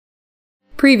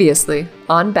Previously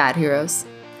on Bad Heroes.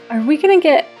 Are we gonna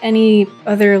get any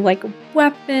other,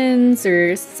 weapons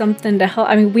or something to help?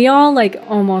 I mean, we all,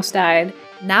 almost died.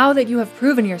 Now that you have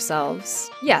proven yourselves,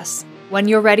 yes, when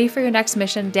you're ready for your next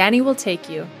mission, Danny will take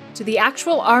you to the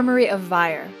actual armory of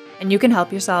Vyre, and you can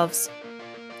help yourselves.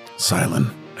 Silent,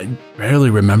 I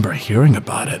barely remember hearing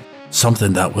about it.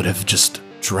 Something that would have just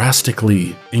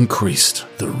drastically increased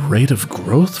the rate of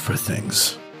growth for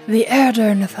things. The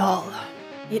Erdernthal.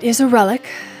 It is a relic,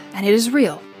 and it is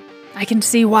real. I can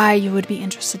see why you would be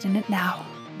interested in it now.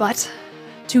 But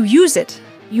to use it,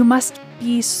 you must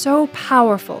be so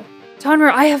powerful. Tonrir,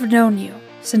 I have known you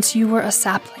since you were a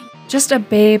sapling, just a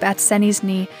babe at Senni's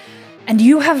knee, and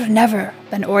you have never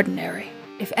been ordinary.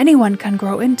 If anyone can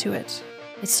grow into it,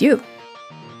 it's you.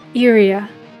 Iria,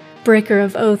 breaker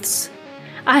of oaths,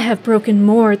 I have broken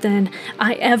more than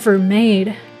I ever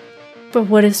made. But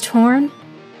what is torn,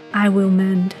 I will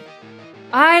mend.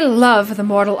 I love the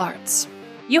mortal arts.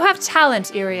 You have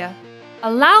talent, Iria.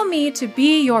 Allow me to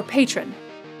be your patron.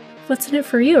 What's in it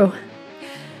for you?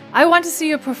 I want to see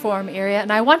you perform, Iria,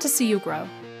 and I want to see you grow.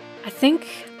 I think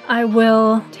I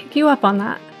will take you up on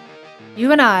that.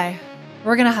 You and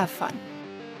we're gonna have fun.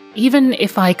 Even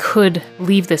if I could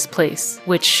leave this place,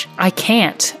 which I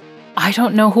can't, I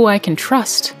don't know who I can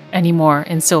trust anymore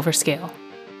in Silverscale.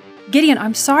 Gideon,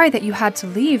 I'm sorry that you had to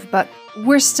leave, but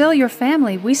we're still your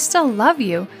family. We still love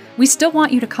you. We still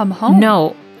want you to come home.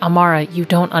 No, Amara, you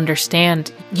don't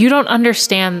understand. You don't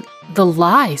understand the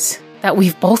lies that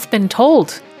we've both been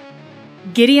told.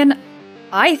 Gideon,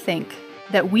 I think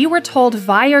that we were told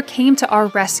Vyre came to our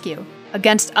rescue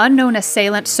against unknown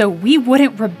assailants so we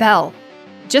wouldn't rebel.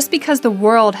 Just because the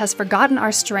world has forgotten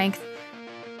our strength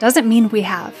doesn't mean we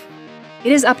have.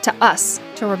 It is up to us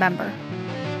to remember.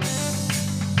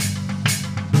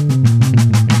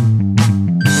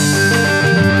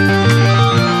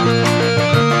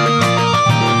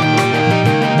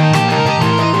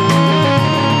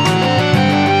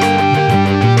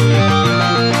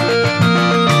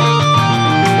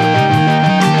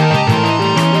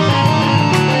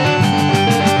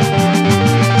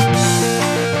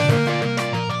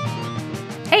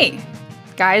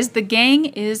 Guys, the gang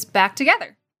is back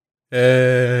together.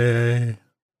 Hey.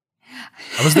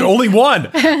 I was the only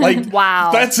one. Wow.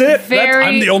 That's it.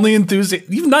 I'm the only enthusiast.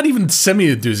 Not even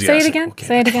semi-enthusiastic. Say it again. Okay,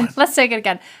 Say it again. Let's say it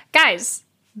again. Guys,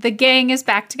 the gang is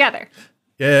back together.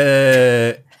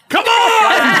 Yeah. Come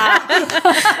on!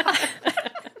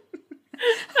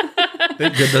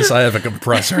 Thank goodness I have a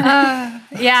compressor.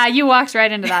 Yeah, you walked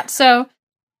right into that. So,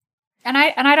 and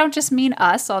I don't just mean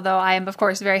us, although I am, of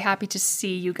course, very happy to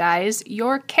see you guys.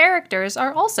 Your characters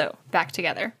are also back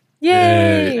together.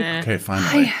 Yay! Okay,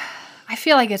 finally. I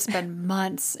feel like it's been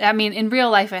months. I mean, in real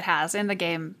life it has. In the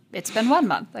game, it's been 1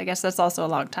 month. I guess that's also a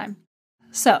long time.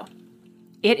 So,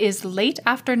 it is late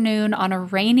afternoon on a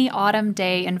rainy autumn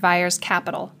day in Vyre's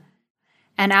capital.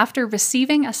 And after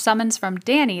receiving a summons from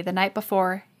Danny the night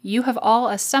before, you have all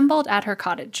assembled at her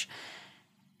cottage.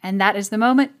 And that is the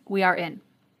moment we are in.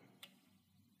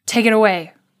 Take it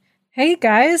away. Hey,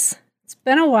 guys. It's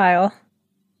been a while.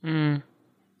 I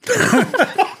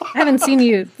haven't seen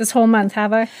you this whole month,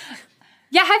 have I?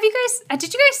 Yeah, have you guys,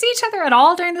 did you guys see each other at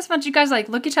all during this month? Did you guys,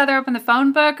 look each other up in the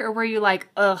phone book, or were you like,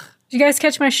 ugh? Did you guys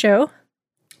catch my show?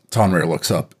 Tonrir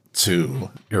looks up to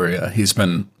Iria. He's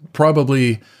been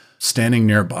probably standing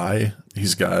nearby.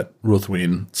 He's got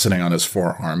Ruthween sitting on his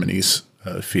forearm, and he's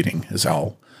feeding his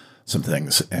owl some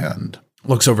things, and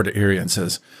looks over to Iria and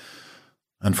says,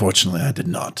 "Unfortunately, I did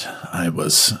not. I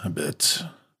was a bit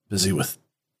busy with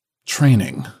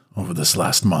training over this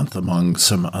last month among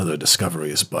some other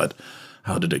discoveries, but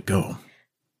how did it go?"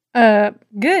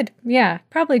 Good. Yeah,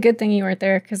 probably a good thing you weren't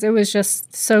there, because it was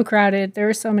just so crowded. There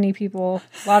were so many people,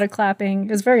 a lot of clapping.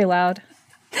 It was very loud.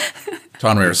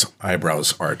 Tonrir's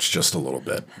eyebrows arch just a little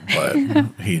bit, but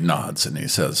he nods and he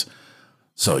says,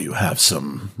 "So you have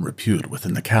some repute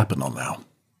within the capital now?"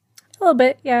 A little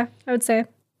bit, yeah, I would say.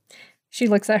 She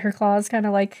looks at her claws kind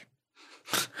of like...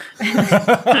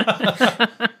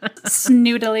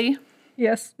 Snoodily.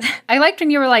 Yes. I liked when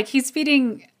you were like, he's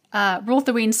feeding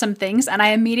Ruthween some things, and I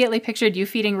immediately pictured you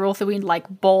feeding Ruthween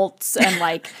bolts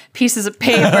and pieces of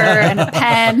paper and a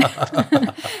pen.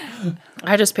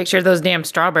 I just pictured those damn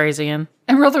strawberries again.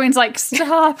 And Ruthween's like,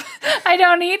 "Stop. I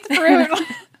don't eat fruit."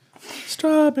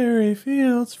 Strawberry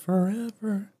fields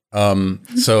forever.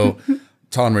 So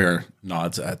Tonrir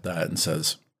nods at that and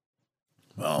says,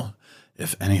 "Well,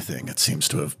 if anything, it seems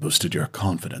to have boosted your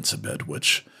confidence a bit,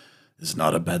 which is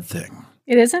not a bad thing."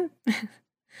 It isn't? I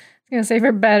was going to say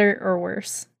for better or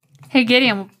worse. Hey,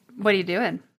 Gideon, what are you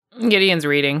doing? Gideon's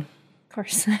reading. Of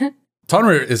course.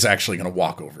 Tonrir is actually going to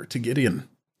walk over to Gideon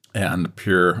and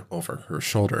peer over her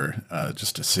shoulder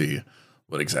just to see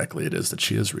what exactly it is that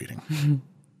she is reading.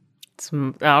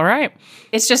 All right.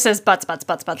 It just says butts, butts,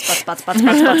 butts, butts, butts, butts, butts,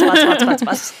 butts, butts, butts, butts, butts,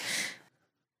 butts.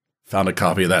 Found a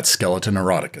copy of that skeleton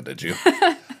erotica, did you?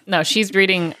 No, she's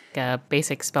reading a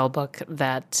basic spell book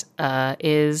that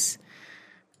is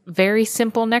very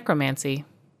simple necromancy.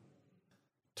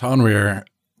 Tonrir,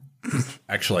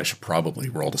 actually, I should probably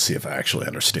roll to see if I actually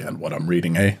understand what I'm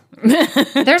reading, eh?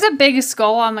 There's a big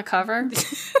skull on the cover.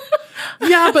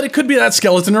 Yeah, but it could be that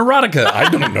skeleton erotica. I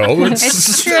don't know.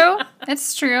 It's true.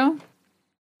 It's true.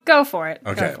 Go for it.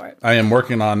 Okay. Go for it. I am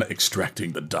working on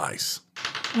extracting the dice.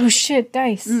 Oh shit,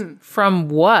 dice. From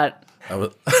what?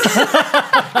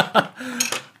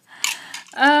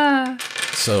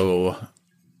 So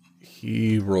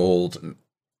he rolled an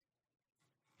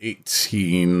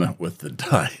 18 with the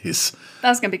dice.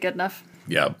 That's going to be good enough.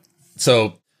 Yeah.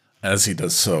 So as he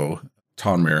does so,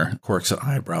 Tonrir quirks an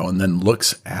eyebrow and then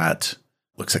looks at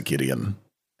Gideon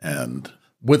and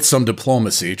with some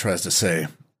diplomacy tries to say,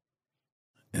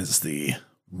 "Is the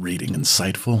reading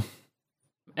insightful?"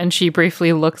 And she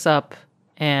briefly looks up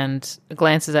and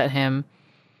glances at him,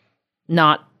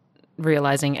 not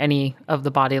realizing any of the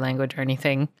body language or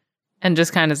anything, and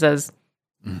just kind of says,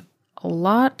 "A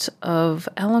lot of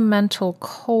elemental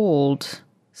cold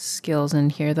skills in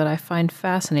here that I find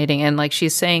fascinating." And like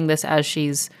she's saying this as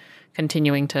she's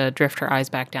continuing to drift her eyes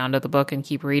back down to the book and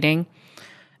keep reading.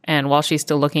 And while she's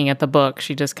still looking at the book,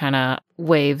 she just kind of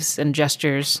waves and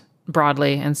gestures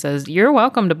broadly and says, "You're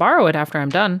welcome to borrow it after I'm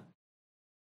done."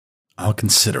 "I'll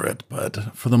consider it,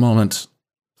 but for the moment,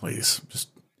 please, just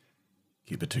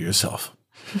keep it to yourself."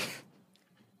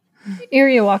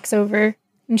 Iria walks over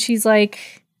and she's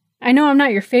like, "I know I'm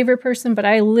not your favorite person, but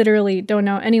I literally don't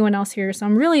know anyone else here, so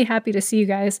I'm really happy to see you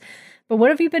guys. But what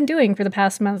have you been doing for the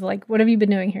past month? Like, what have you been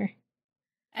doing here?"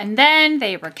 And then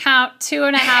they recount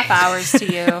 2.5 hours to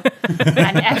you,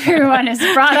 and everyone is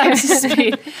brought up to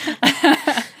speed.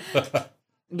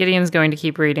 Gideon's going to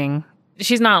keep reading.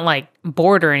 She's not like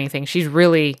bored or anything. She's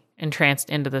really entranced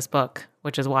into this book,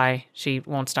 which is why she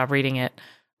won't stop reading it.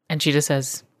 And she just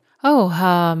says,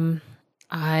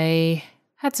 I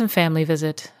had some family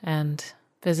visit and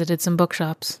visited some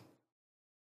bookshops."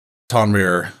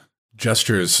 Tonrir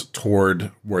gestures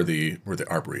toward where the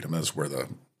arboretum is, where the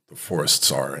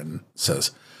forests are, and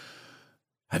says,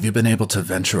 "Have you been able to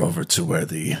venture over to where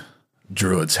the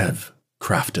druids have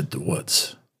crafted the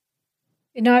woods?"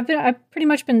 You know, I've pretty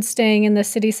much been staying in the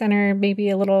city center, maybe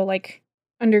a little like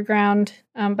underground,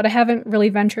 but I haven't really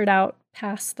ventured out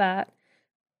past that.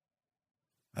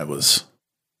 "I was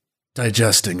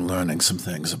digesting, learning some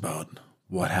things about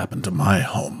what happened to my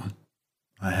home.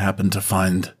 I happened to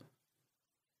find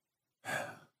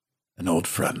an old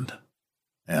friend."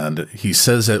 And he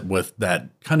says it with that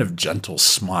kind of gentle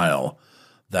smile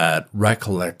that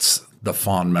recollects the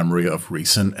fond memory of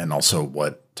recent and also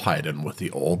what tied in with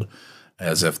the old,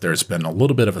 as if there's been a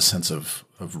little bit of a sense of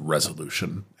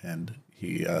resolution. And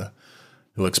he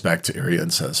looks back to Iria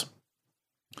and says,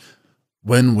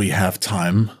 "When we have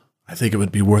time, I think it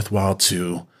would be worthwhile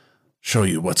to show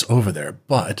you what's over there,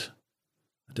 but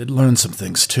I did learn some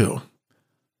things too.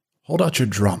 Hold out your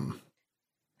drum."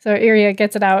 So Iria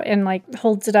gets it out and like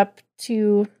holds it up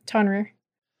to Tonrir.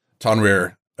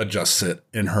 Tonrir adjusts it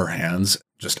in her hands,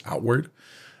 just outward.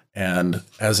 And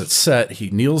as it's set, he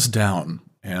kneels down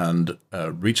and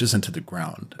reaches into the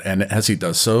ground. And as he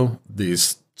does so,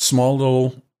 these small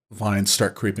little vines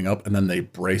start creeping up, and then they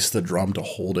brace the drum to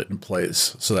hold it in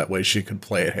place, so that way she could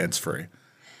play it hands-free.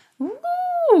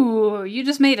 Ooh, you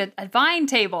just made a vine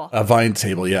table. A vine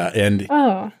table, yeah. And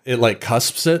it like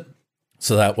cusps it,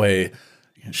 so that way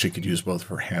she could use both of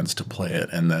her hands to play it,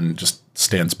 and then just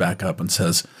stands back up and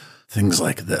says things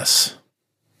like this.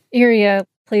 Iria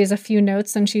plays a few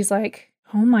notes and she's like,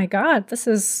 "Oh my god, this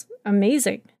is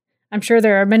amazing. I'm sure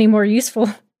there are many more useful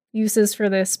uses for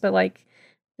this, but like,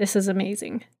 this is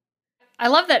amazing." I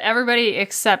love that everybody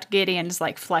except Gideon is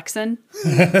like flexing.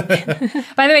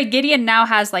 By the way, Gideon now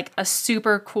has like a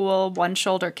super cool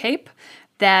one-shoulder cape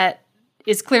that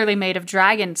is clearly made of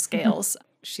dragon scales.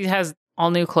 She has all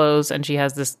new clothes and she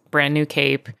has this brand new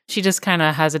cape. She just kind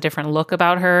of has a different look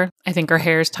about her. I think her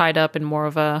hair is tied up in more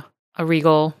of a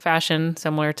regal fashion,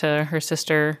 similar to her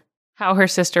sister, how her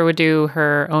sister would do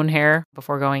her own hair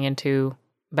before going into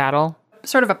battle.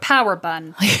 Sort of a power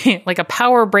bun. Like a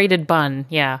power braided bun,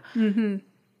 yeah. Mm-hmm.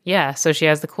 Yeah, so she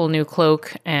has the cool new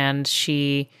cloak and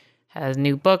she has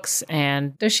new books.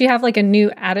 And does she have like a new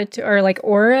attitude or like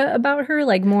aura about her?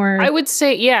 Like more... I would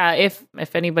say, yeah, if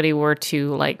anybody were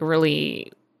to like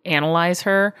really analyze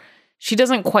her, she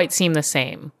doesn't quite seem the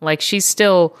same. Like, she's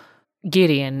still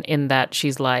Gideon in that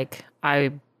she's like,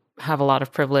 I have a lot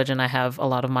of privilege and I have a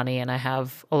lot of money and I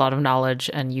have a lot of knowledge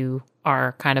and you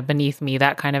are kind of beneath me,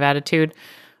 that kind of attitude.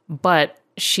 But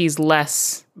she's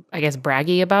less, I guess,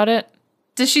 braggy about it.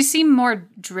 Does she seem more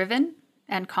driven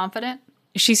and confident?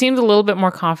 She seems a little bit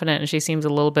more confident and she seems a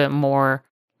little bit more,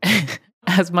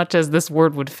 as much as this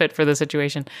word would fit for the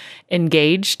situation,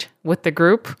 engaged with the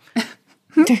group.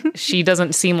 She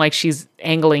doesn't seem like she's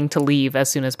angling to leave as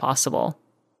soon as possible.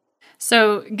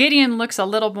 So Gideon looks a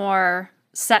little more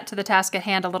set to the task at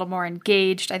hand, a little more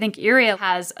engaged. I think Iria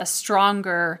has a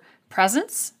stronger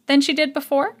presence than she did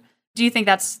before. Do you think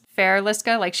that's fair,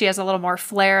 Liska? Like, she has a little more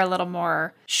flair, a little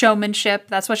more showmanship.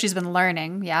 That's what she's been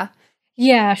learning, yeah?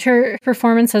 Yeah, her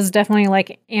performance has definitely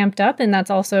like amped up, and that's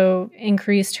also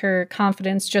increased her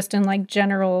confidence just in like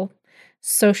general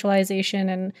socialization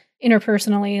and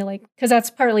interpersonally, like, because that's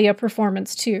partly a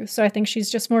performance too. So I think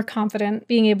she's just more confident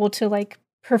being able to like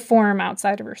perform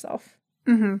outside of herself.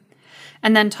 Mm-hmm.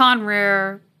 And then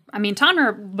Tonrir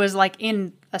was like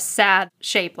in a sad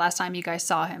shape last time you guys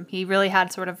saw him. He really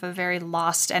had sort of a very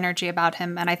lost energy about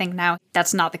him. And I think now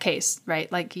that's not the case,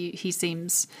 right? Like he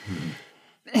seems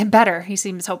better. He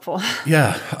seems hopeful.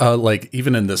 Yeah. Like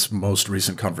even in this most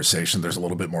recent conversation, there's a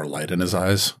little bit more light in his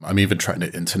eyes. I'm even trying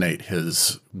to intonate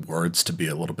his words to be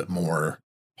a little bit more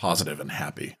positive and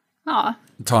happy. Aw.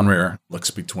 Tonrir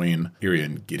looks between Iria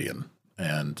and Gideon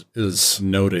and is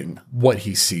noting what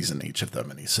he sees in each of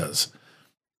them. And he says,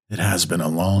 "It has been a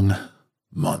long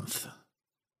month,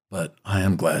 but I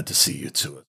am glad to see you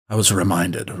to it. I was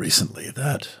reminded recently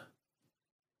that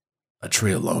a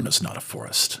tree alone is not a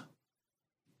forest.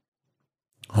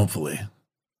 Hopefully,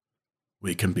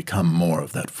 we can become more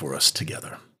of that forest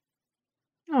together."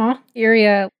 Aw.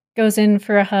 Iria goes in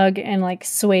for a hug and like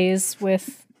sways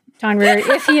with Tonrir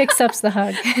if he accepts the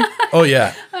hug. Oh,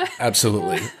 yeah,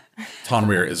 absolutely.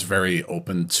 Tonrir is very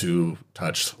open to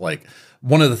touch. Like,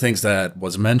 one of the things that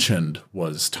was mentioned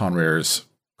was Tonrir's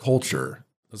culture.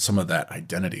 Some of that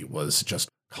identity was just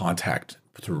contact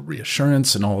through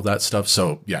reassurance and all of that stuff.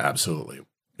 So, yeah, absolutely.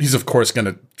 He's, of course, going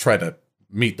to try to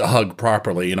meet the hug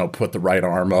properly, put the right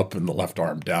arm up and the left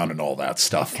arm down and all that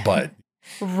stuff. But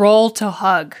roll to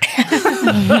hug.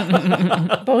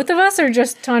 Both of us or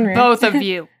just Tonrir? Both of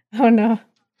you. Oh, no.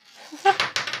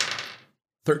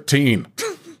 13.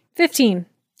 15.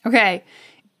 Okay.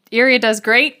 Iria does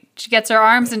great. She gets her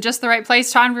arms in just the right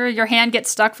place. Tonrir, your hand gets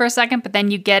stuck for a second, but then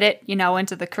you get it,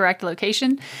 into the correct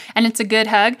location. And it's a good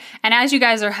hug. And as you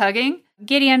guys are hugging,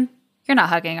 Gideon, you're not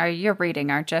hugging, are you? You're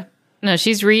reading, aren't you? No,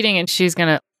 she's reading and she's going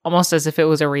to, almost as if it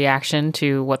was a reaction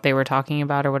to what they were talking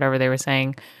about or whatever they were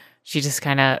saying, she just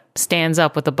kind of stands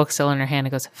up with the book still in her hand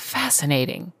and goes,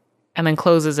 "Fascinating." And then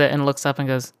closes it and looks up and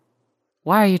goes,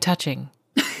 "Why are you touching?"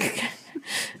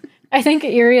 I think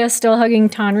Iria, still hugging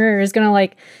Tonrir, is going to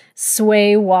like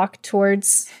sway walk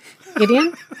towards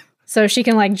Gideon so she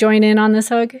can like join in on this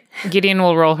hug. Gideon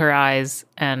will roll her eyes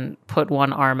and put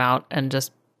one arm out and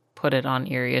just put it on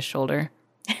Iria's shoulder.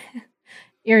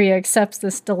 Iria accepts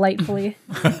this delightfully.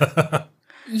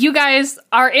 You guys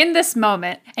are in this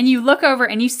moment and you look over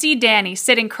and you see Danny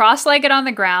sitting cross-legged on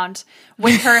the ground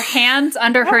with her hands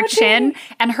under her chin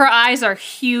and her eyes are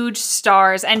huge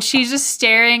stars and she's just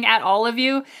staring at all of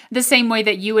you the same way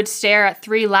that you would stare at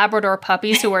 3 Labrador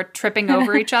puppies who are tripping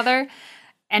over each other.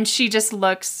 And she just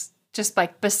looks just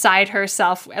like beside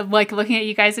herself, like looking at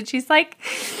you guys and she's like...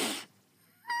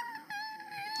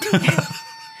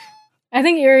 I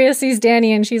think Iria sees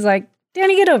Danny and she's like,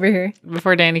 "Danny, get over here."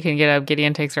 Before Danny can get up,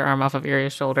 Gideon takes her arm off of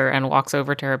Iria's shoulder and walks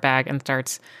over to her bag and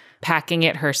starts packing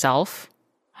it herself.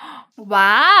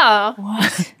 Wow.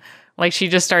 What? Like, she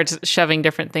just starts shoving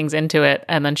different things into it,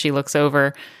 and then she looks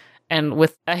over, and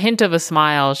with a hint of a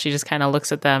smile, she just kind of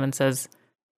looks at them and says,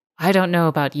 "I don't know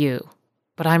about you,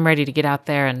 but I'm ready to get out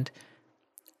there and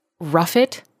rough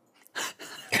it."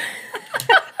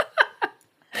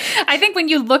 I think when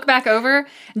you look back over,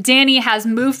 Danny has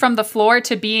moved from the floor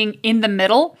to being in the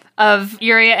middle of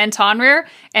Iria and Tonrir,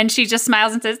 and she just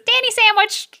smiles and says, "Danny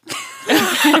sandwich."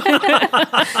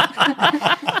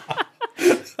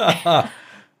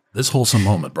 This wholesome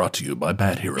moment brought to you by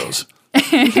Bad Heroes.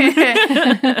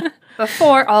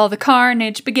 Before all the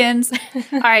carnage begins.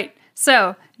 All right,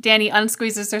 so Danny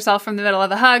unsqueezes herself from the middle of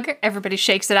the hug. Everybody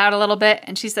shakes it out a little bit,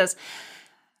 and she says,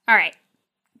 "All right,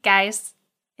 guys,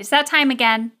 it's that time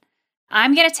again.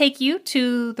 I'm going to take you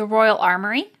to the Royal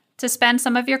Armory to spend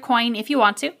some of your coin if you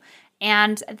want to.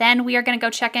 And then we are going to go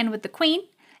check in with the Queen.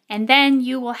 And then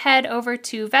you will head over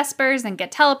to Vespers and get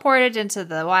teleported into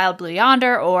the Wild Blue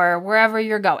Yonder or wherever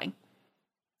you're going.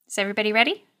 Is everybody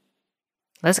ready?"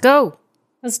 Let's go.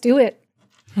 Let's do it.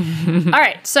 All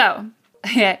right, so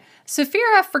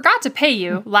Saphira forgot to pay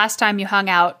you last time you hung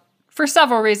out for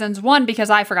several reasons. One, because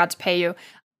I forgot to pay you.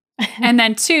 And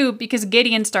then 2, because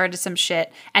Gideon started some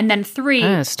shit. And then 3... I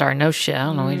didn't start no shit. I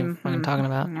don't know what you're fucking talking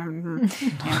about.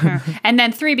 And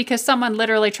then 3, because someone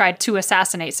literally tried to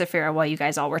assassinate Saphira while you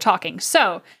guys all were talking.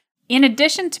 So, in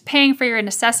addition to paying for your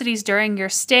necessities during your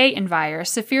stay in Vyre,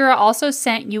 Saphira also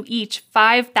sent you each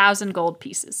 5,000 gold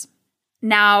pieces.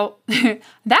 Now,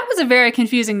 that was a very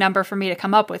confusing number for me to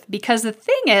come up with, because the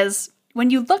thing is, when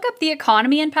you look up the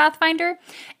economy in Pathfinder,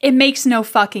 it makes no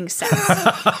fucking sense.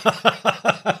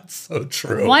 So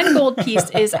true. 1 gold piece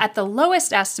is, at the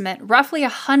lowest estimate, roughly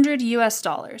 $100 US.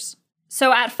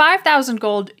 So at 5,000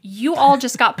 gold, you all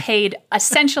just got paid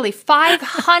essentially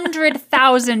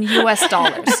 500,000 US.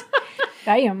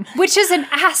 Damn. Which is an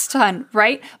ass ton,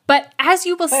 right? But as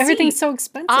you will see... Everything's so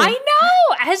expensive. I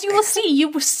know! As you will see,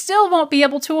 you still won't be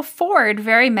able to afford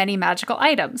very many magical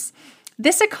items.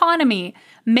 This economy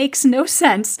makes no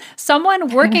sense. Someone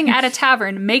working at a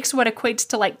tavern makes what equates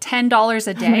to like $10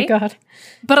 a day. Oh my god.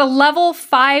 But a level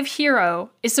 5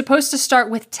 hero is supposed to start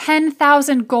with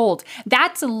 10,000 gold.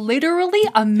 That's literally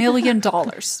 $1 million.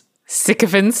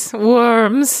 Sycophants,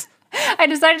 worms. I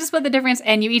decided to split the difference,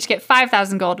 and you each get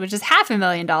 5,000 gold, which is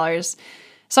 $500,000.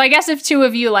 So I guess if 2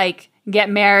 of you like get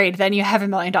married, then you have $1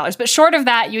 million. But short of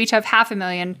that, you each have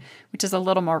 $500,000, which is a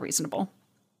little more reasonable.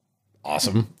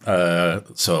 Awesome.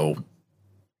 So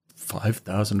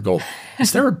 5,000 gold.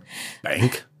 Is there a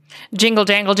bank? Jingle,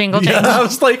 jangle, jingle, Yeah, jangle. I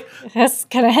was like, That's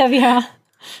kind of heavy, huh?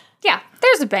 Yeah,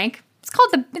 there's a bank. It's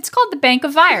called the Bank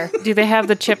of Vyre. Do they have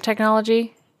the chip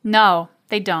technology? No,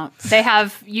 they don't. They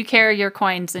have, you carry your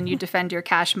coins and you defend your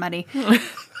cash money.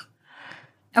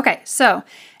 Okay, so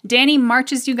Danny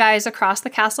marches you guys across the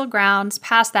castle grounds,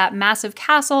 past that massive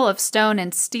castle of stone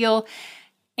and steel,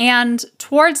 and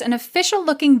towards an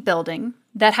official-looking building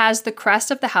that has the crest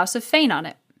of the House of Fane on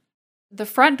it. The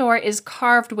front door is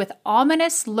carved with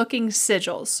ominous-looking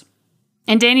sigils.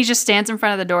 And Danny just stands in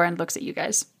front of the door and looks at you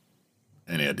guys.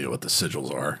 any idea what the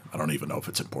sigils are. I don't even know if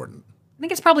it's important. I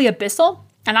think it's probably Abyssal,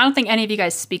 and I don't think any of you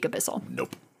guys speak Abyssal.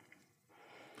 Nope.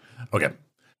 Okay.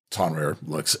 Tonrir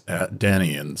looks at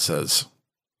Danny and says,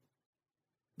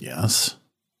 yes.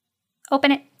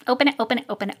 Open it, open it, open it,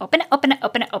 open it, open it, open it,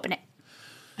 open it, open it.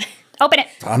 Open it.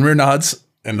 Tonrir nods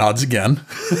and nods again.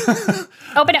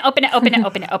 Open it, open it, open it,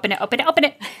 open it, open it, open it, open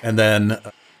it. And then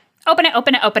Open it,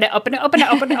 open it, open it, open it, open it,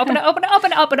 open it, open it, open it,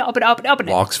 open it, open it, open it, open it, open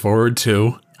it. walks forward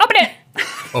to Open it.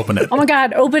 open it. Oh my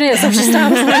god, open it so she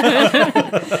stops.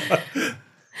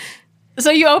 So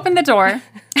you open the door,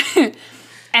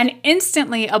 and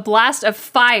instantly a blast of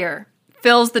fire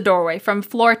fills the doorway from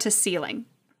floor to ceiling.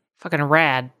 Fucking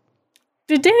rad.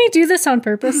 Did Danny do this on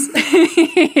purpose?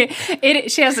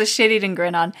 She has a shit-eating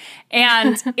grin on,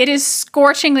 and it is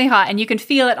scorchingly hot, and you can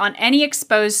feel it on any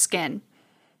exposed skin.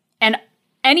 And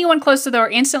anyone close to the door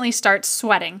instantly starts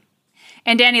sweating.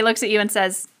 And Danny looks at you and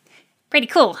says, "Pretty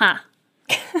cool, huh?"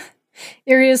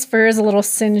 Iria's fur is a little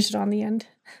singed on the end.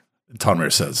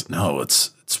 Tonrir says, no,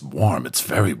 it's warm. It's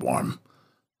very warm.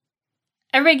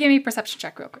 Everybody give me a perception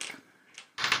check real quick.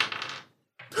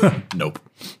 Nope.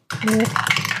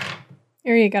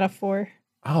 Iria got a 4.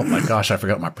 Oh my gosh, I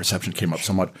forgot my perception came up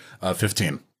so much.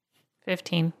 15.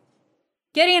 15.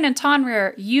 Gideon and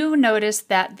Tonrir, you notice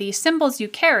that the symbols you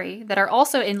carry that are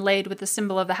also inlaid with the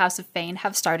symbol of the House of Fane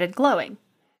have started glowing.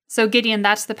 So Gideon,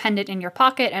 that's the pendant in your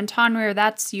pocket, and Tonrir,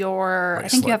 that's your, Bracelet. I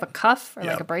think you have a cuff or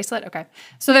Yeah. like a bracelet. Okay.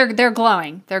 So they're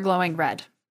glowing. They're glowing red.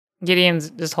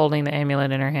 Gideon's just holding the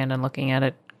amulet in her hand and looking at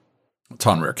it.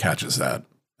 Tonrir catches that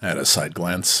at a side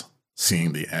glance,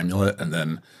 seeing the amulet, and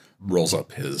then rolls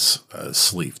up his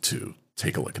sleeve to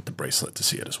take a look at the bracelet to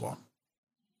see it as well.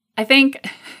 I think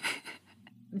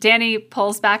Danny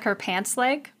pulls back her pants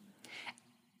leg.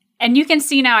 And you can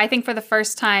see now, I think for the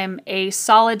first time, a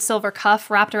solid silver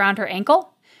cuff wrapped around her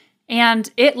ankle.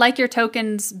 And it, like your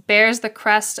tokens, bears the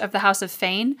crest of the House of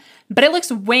Fane, but it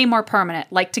looks way more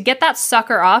permanent. Like, to get that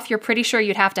sucker off, you're pretty sure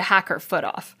you'd have to hack her foot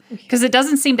off. Because it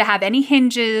doesn't seem to have any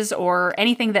hinges or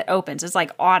anything that opens. It's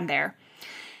like on there.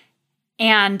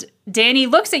 And Danny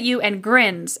looks at you and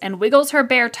grins and wiggles her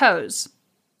bare toes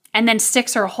and then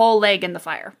sticks her whole leg in the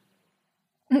fire.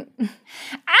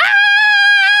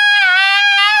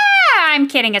 I'm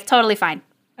kidding. It's totally fine.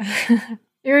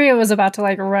 Iria was about to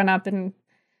like run up and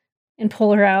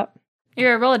pull her out.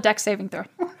 You're roll a dex saving throw.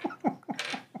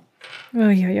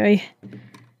 Oy, oy, oy.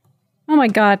 Oh my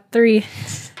god, 3.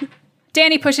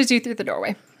 Danny pushes you through the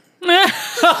doorway.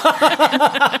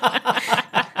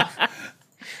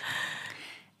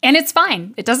 And it's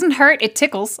fine. It doesn't hurt. It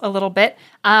tickles a little bit.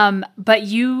 But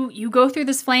you go through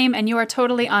this flame and you are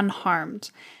totally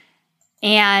unharmed.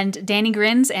 And Danny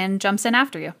grins and jumps in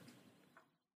after you.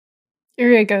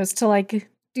 Iria goes to like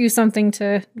do something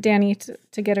to Danny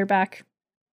to get her back.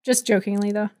 Just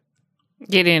jokingly though.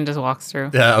 Gideon just walks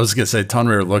through. Yeah, I was going to say,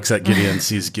 Tonrir looks at Gideon,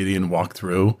 sees Gideon walk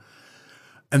through.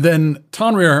 And then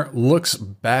Tonrir looks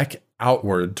back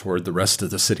outward toward the rest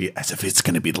of the city as if it's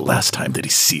going to be the last time that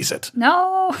he sees it.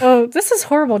 No. Oh, this is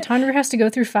horrible. Tonrir has to go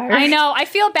through fire. I know. I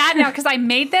feel bad now because I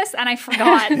made this and I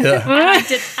forgot. Yeah.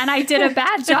 And I did a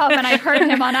bad job and I hurt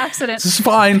him on accident. This is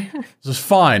fine. This is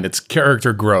fine. It's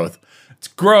character growth. It's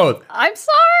growth. I'm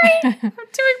sorry. I'm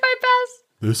doing my best.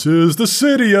 This is the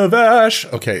city of Ash.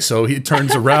 Okay, so he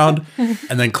turns around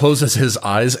and then closes his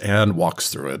eyes and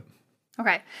walks through it.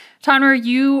 Okay. Tonrir,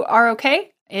 you are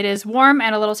okay. It is warm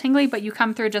and a little tingly, but you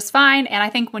come through just fine. And I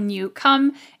think when you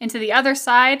come into the other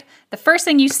side, the first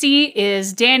thing you see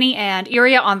is Danny and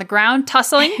Iria on the ground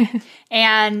tussling.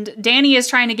 And Danny is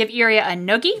trying to give Iria a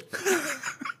noogie.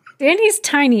 Danny's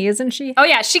tiny, isn't she? Oh,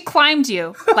 yeah. She climbed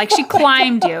you. Like, she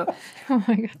climbed you. Oh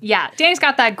my god. Yeah. Danny's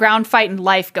got that ground fight and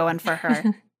life going for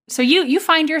her. So you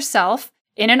find yourself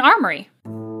in an armory.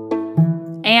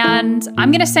 And I'm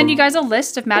going to send you guys a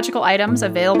list of magical items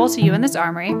available to you in this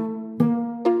armory.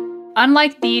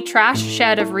 Unlike the trash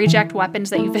shed of reject weapons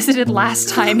that you visited last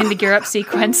time in the Gear Up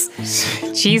sequence,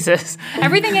 Jesus.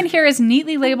 everything in here is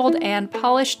neatly labeled and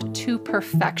polished to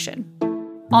perfection.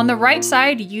 On the right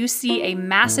side, you see a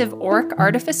massive orc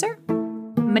artificer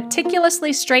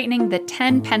meticulously straightening the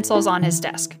 10 pencils on his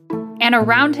desk. And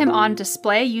around him on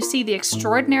display, you see the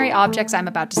extraordinary objects I'm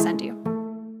about to send you.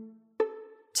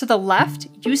 To the left,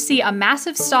 you see a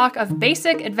massive stock of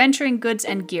basic adventuring goods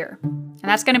and gear. And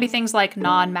that's going to be things like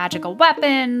non-magical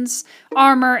weapons,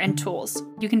 armor, and tools.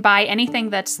 You can buy anything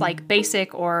that's like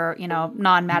basic or,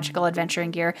 non-magical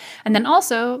adventuring gear. And then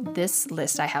also this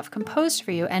list I have composed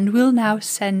for you and will now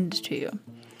send to you.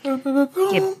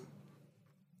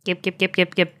 Gip.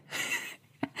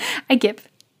 I gip.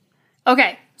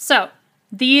 Okay, so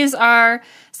these are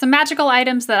some magical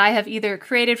items that I have either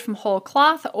created from whole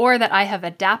cloth or that I have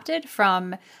adapted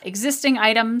from existing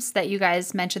items that you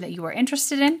guys mentioned that you were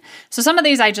interested in. So some of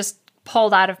these I just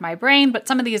pulled out of my brain, but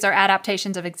some of these are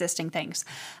adaptations of existing things.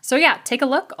 So yeah, take a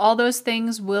look. All those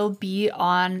things will be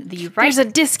on the right. There's a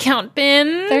discount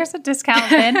bin. There's a discount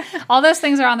bin. All those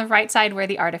things are on the right side where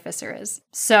the artificer is.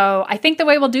 So I think the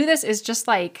way we'll do this is just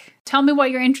like, tell me what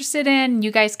you're interested in.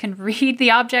 You guys can read the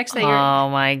objects that you're... Oh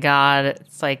my god.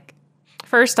 It's like,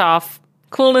 first off,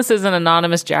 Coolness is an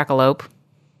anonymous jackalope.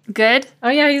 Good. Oh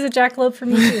yeah, he's a jackalope for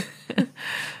me too.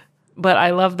 But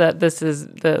I love that this is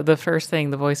the first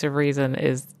thing, the voice of reason,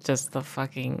 is just the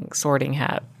fucking sorting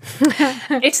hat.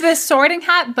 It's this sorting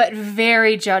hat, but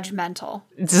very judgmental.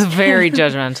 It's very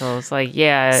judgmental. It's like,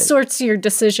 yeah. Sorts your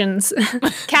decisions.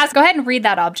 Kaz, go ahead and read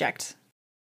that object.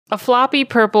 A floppy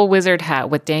purple wizard hat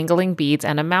with dangling beads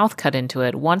and a mouth cut into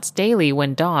it. Once daily,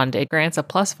 when donned, it grants a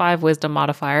 +5 wisdom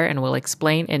modifier and will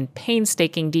explain in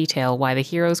painstaking detail why the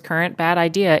hero's current bad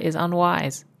idea is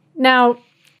unwise. Now,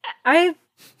 I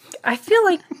feel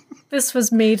like this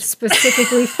was made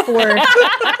specifically for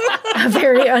a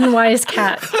very unwise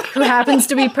cat who happens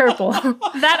to be purple.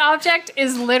 That object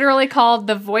is literally called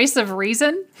the voice of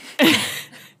reason.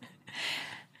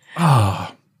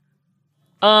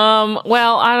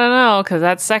 Well, I don't know, because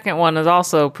that second one is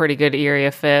also a pretty good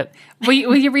Iria fit.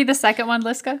 Will you read the second one,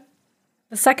 Liska?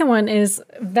 The second one is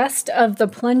Vest of the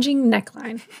Plunging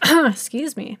Neckline.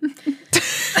 Excuse me.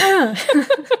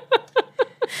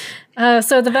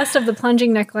 So the Vest of the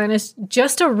Plunging Neckline is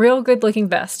just a real good looking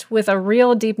vest with a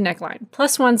real deep neckline.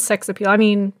 +1 sex appeal.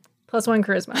 +1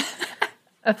 charisma.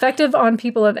 Effective on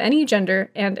people of any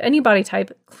gender and any body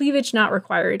type. Cleavage not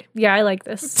required. Yeah, I like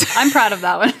this. I'm proud of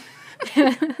that one.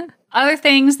 Other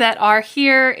things that are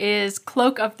here is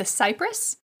Cloak of the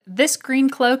Cypress. This green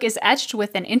cloak is etched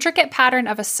with an intricate pattern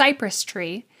of a cypress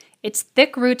tree, its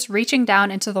thick roots reaching down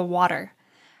into the water.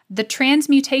 The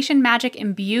transmutation magic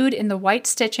imbued in the white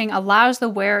stitching allows the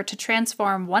wearer to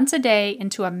transform once a day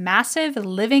into a massive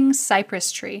living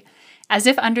cypress tree, as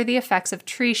if under the effects of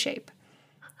tree shape.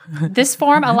 This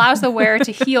form allows the wearer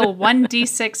to heal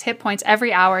 1d6 hit points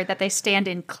every hour that they stand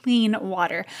in clean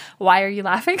water. Why are you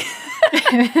laughing?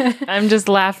 I'm just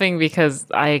laughing because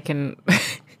I can...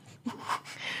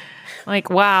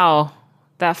 like, wow,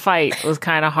 that fight was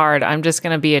kind of hard. I'm just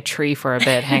going to be a tree for a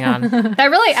bit. Hang on. That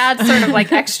really adds sort of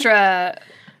like extra...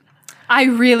 I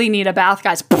really need a bath,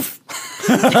 guys. Poof.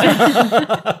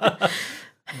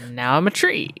 Now I'm a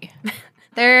tree.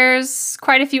 There's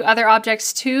quite a few other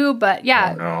objects too, but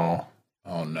yeah.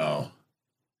 Oh no.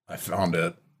 I found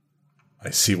it. I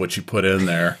see what you put in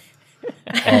there.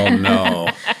 Oh, no.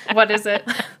 What is it?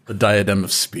 The diadem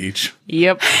of speech.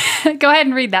 Yep. Go ahead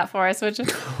and read that for us, would you?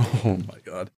 Oh, my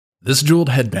God. This jeweled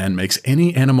headband makes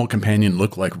any animal companion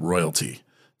look like royalty.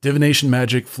 Divination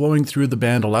magic flowing through the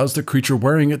band allows the creature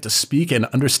wearing it to speak and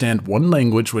understand one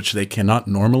language which they cannot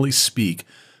normally speak,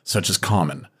 such as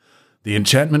common. The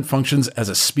enchantment functions as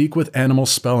a speak with animal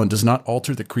spell and does not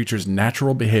alter the creature's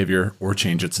natural behavior or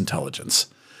change its intelligence.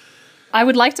 I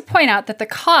would like to point out that the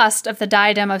cost of the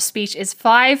diadem of speech is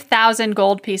 5,000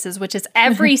 gold pieces, which is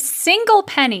every single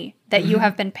penny that you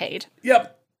have been paid.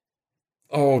 Yep.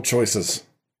 Oh, choices.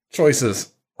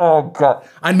 Choices. Oh, God.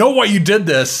 I know why you did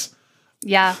this.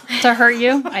 Yeah, to hurt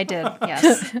you? I did,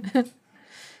 yes.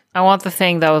 I want the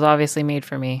thing that was obviously made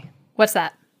for me. What's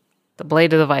that? The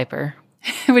blade of the viper.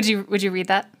 Would you read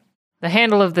that? The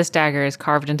handle of this dagger is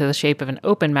carved into the shape of an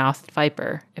open-mouthed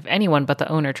viper. If anyone but the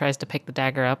owner tries to pick the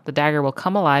dagger up, the dagger will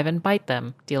come alive and bite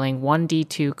them, dealing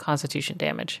 1d2 constitution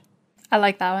damage. I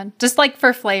like that one. Just like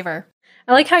for flavor.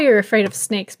 I like how you're afraid of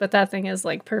snakes, but that thing is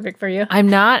like perfect for you. I'm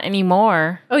not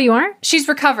anymore. Oh, you aren't? She's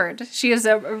recovered. She is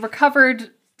a recovered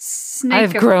snake.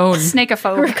 I've grown.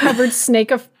 Snakeophobe. Recovered snake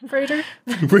afraider?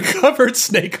 Recovered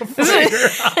snake afrader.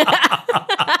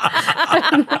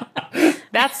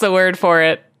 That's the word for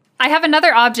it. I have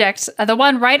another object, the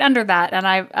one right under that,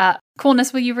 and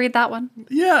Coolness, will you read that one?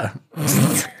 Yeah.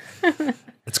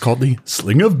 It's called the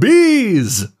Sling of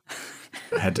Bees.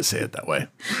 I had to say it that way.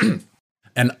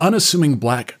 An unassuming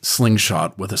black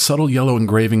slingshot with a subtle yellow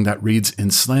engraving that reads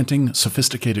in slanting,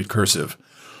 sophisticated cursive,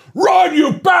 "Run,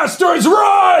 you bastards,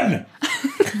 run!"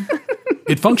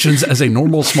 It functions as a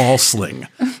normal small sling,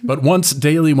 but once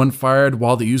daily when fired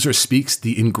while the user speaks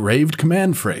the engraved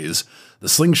command phrase, the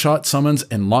slingshot summons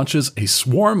and launches a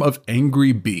swarm of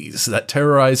angry bees that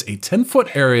terrorize a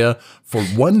 10-foot area for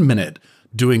 1 minute,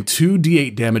 doing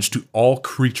 2d8 damage to all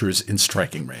creatures in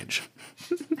striking range.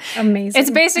 Amazing. It's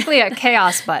basically a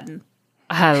chaos button.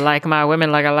 I like my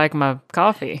women like I like my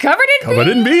coffee. Covered in Covered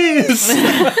in bees!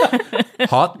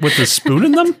 Hot with a spoon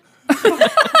in them?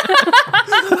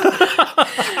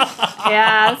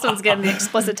 Yeah, this one's getting the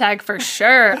explicit tag for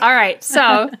sure. All right,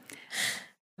 so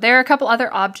there are a couple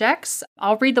other objects.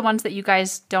 I'll read the ones that you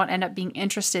guys don't end up being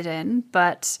interested in,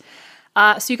 but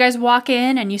so you guys walk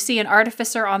in and you see an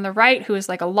artificer on the right who is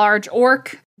like a large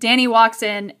orc. Danny walks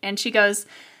in and she goes,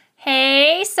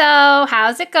 "Hey, so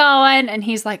how's it going?" And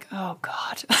he's like, "Oh,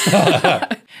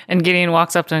 God." And Gideon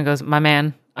walks up to him and goes, "My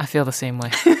man, I feel the same way."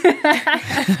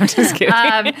 I'm just kidding.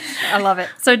 I love it.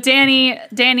 So Danny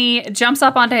jumps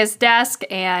up onto his desk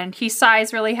and he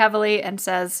sighs really heavily and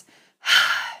says,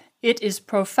 "It is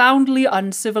profoundly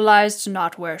uncivilized to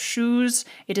not wear shoes.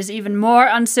 It is even more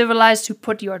uncivilized to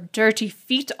put your dirty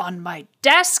feet on my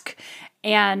desk."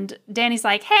 And Danny's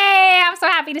like, "Hey, I'm so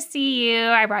happy to see you.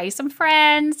 I brought you some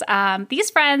friends. These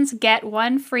friends get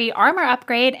 1 free armor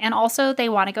upgrade and also they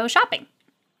want to go shopping.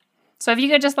 So if you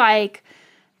could just like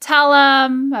tell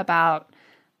them about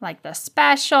like the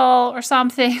special or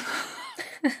something."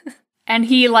 And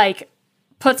he like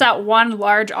puts out one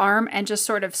large arm and just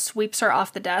sort of sweeps her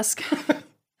off the desk.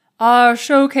 "Our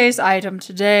showcase item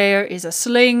today is a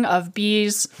sling of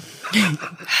bees.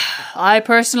 I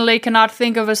personally cannot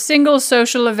think of a single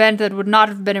social event that would not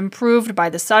have been improved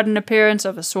by the sudden appearance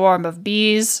of a swarm of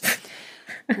bees.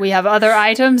 We have other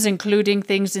items, including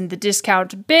things in the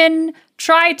discount bin.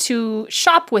 Try to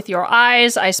shop with your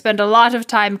eyes. I spend a lot of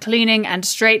time cleaning and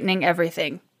straightening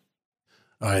everything."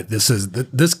 All right,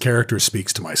 this character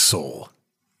speaks to my soul.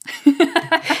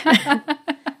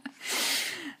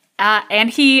 And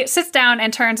he sits down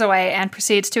and turns away and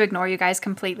proceeds to ignore you guys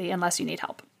completely unless you need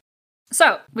help.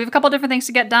 So we have a couple different things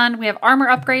to get done. We have armor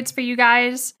upgrades for you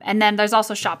guys, and then there's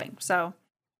also shopping. So,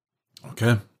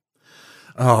 Okay.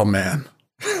 Oh, man.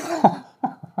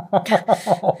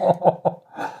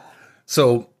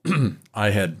 So I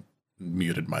had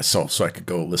muted myself so I could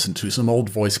go listen to some old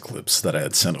voice clips that I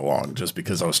had sent along just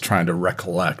because I was trying to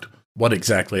recollect what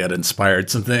exactly had inspired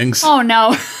some things. oh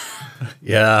no.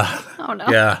 Yeah. Oh no.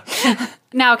 Yeah.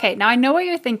 Now I know what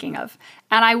you're thinking of,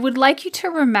 and I would like you to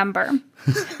remember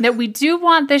that we do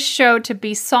want this show to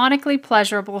be sonically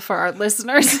pleasurable for our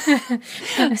listeners.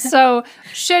 So,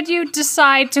 should you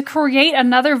decide to create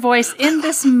another voice in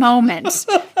this moment,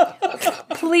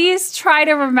 please try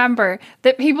to remember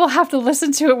that people have to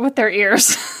listen to it with their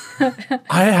ears.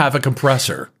 I have a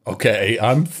compressor. Okay.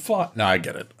 I'm fine. No, I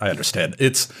get it. I understand.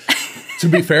 It's, to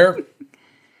be fair,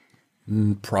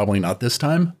 probably not this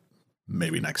time.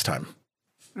 Maybe next time.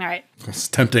 All right. As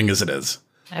tempting as it is.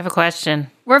 I have a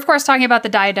question. We're, of course, talking about the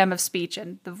diadem of speech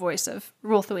and the voice of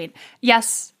Rulthuin.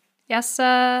 Yes. Yes,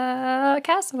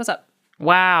 Cass? What's up?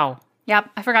 Wow. Yep,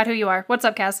 I forgot who you are. What's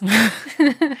up, Kaz?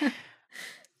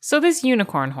 So this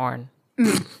unicorn horn.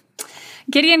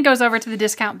 Gideon goes over to the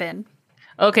discount bin.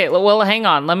 Okay, well, hang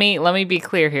on. Let me be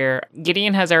clear here.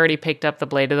 Gideon has already picked up the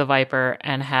Blade of the Viper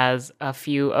and has a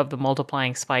few of the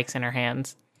multiplying spikes in her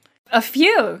hands. A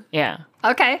few. Yeah.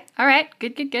 Okay. All right.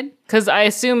 Good. Because I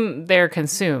assume they're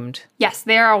consumed. Yes,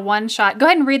 they are a one-shot. Go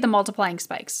ahead and read the multiplying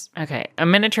spikes. Okay. A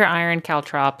miniature iron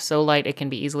caltrop, so light it can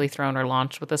be easily thrown or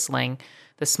launched with a sling.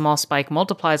 The small spike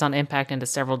multiplies on impact into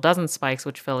several dozen spikes,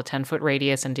 which fill a 10-foot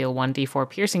radius and deal 1d4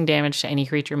 piercing damage to any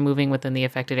creature moving within the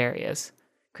affected areas.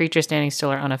 Creatures standing still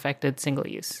are unaffected, single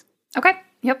use. Okay.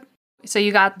 Yep. So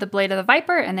you got the Blade of the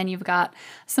Viper, and then you've got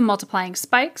some multiplying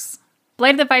spikes.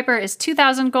 Blade of the Viper is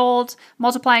 2,000 gold.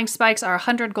 Multiplying spikes are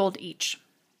 100 gold each.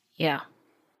 Yeah.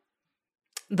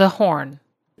 The horn.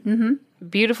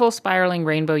 Beautiful spiraling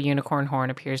rainbow unicorn horn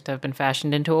appears to have been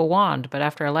fashioned into a wand, but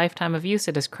after a lifetime of use,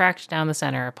 it is cracked down the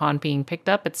center. Upon being picked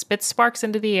up, it spits sparks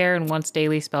into the air, and once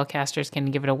daily, spellcasters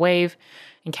can give it a wave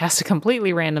and cast a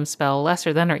completely random spell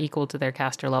lesser than or equal to their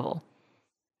caster level.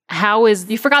 How is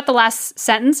You forgot the last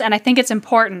sentence, and I think it's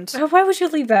important. Why would you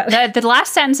leave that? The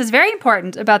last sentence is very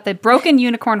important about the broken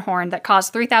unicorn horn that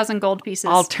cost 3,000 gold pieces.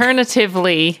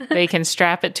 Alternatively, they can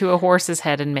strap it to a horse's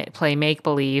head and play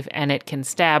make-believe, and it can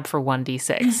stab for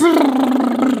 1d6.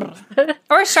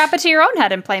 Or strap it to your own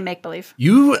head and play make-believe.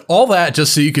 All that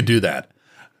just so you could do that.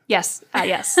 Yes.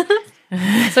 Yes.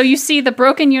 So you see the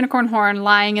broken unicorn horn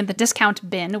lying in the discount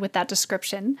bin with that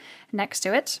description next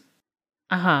to it.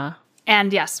 Uh-huh.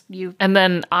 And yes, you... And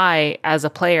then I, as a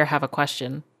player, have a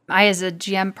question. I, as a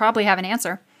GM, probably have an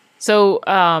answer. So,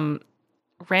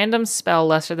 random spell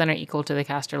lesser than or equal to the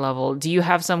caster level. Do you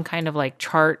have some kind of like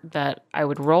chart that I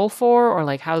would roll for, or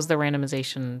like how's the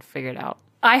randomization figured out?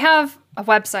 I have a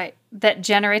website that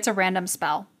generates a random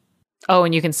spell. Oh,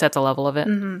 and you can set the level of it?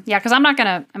 Yeah, because I'm not going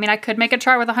to... I mean, I could make a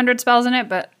chart with 100 spells in it,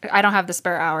 but I don't have the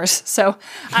spare hours. So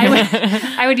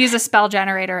I would use a spell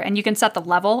generator, and you can set the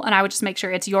level, and I would just make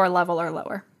sure it's your level or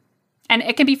lower. And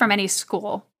it can be from any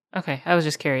school. Okay, I was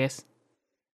just curious.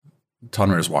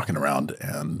 Tonrir is walking around,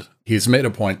 and he's made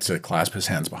a point to clasp his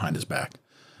hands behind his back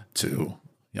to,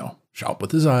 shout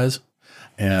with his eyes.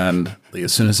 And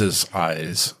as soon as his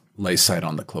eyes lay sight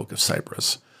on the Cloak of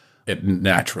Cypress, it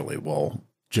naturally will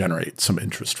generate some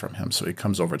interest from him. So he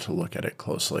comes over to look at it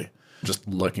closely, just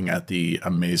looking at the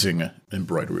amazing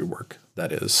embroidery work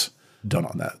that is done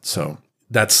on that. So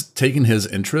that's taken his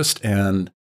interest.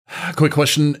 And quick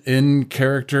question, in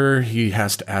character, he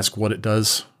has to ask what it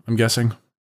does, I'm guessing.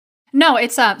 No,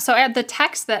 it's so the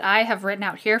text that I have written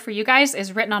out here for you guys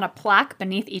is written on a plaque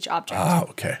beneath each object. Ah,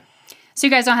 okay. So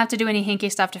you guys don't have to do any hinky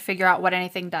stuff to figure out what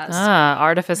anything does.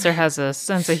 Artificer has a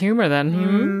sense of humor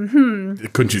then.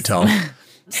 Couldn't you tell?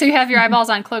 So you have your eyeballs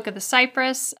on Cloak of the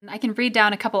Cypress. I can read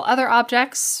down a couple other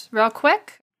objects real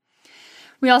quick.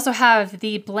 We also have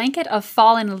the Blanket of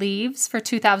Fallen Leaves for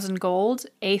 2,000 gold,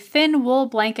 a thin wool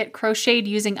blanket crocheted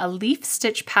using a leaf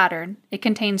stitch pattern. It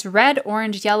contains red,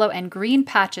 orange, yellow, and green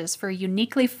patches for a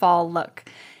uniquely fall look.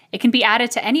 It can be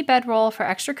added to any bedroll for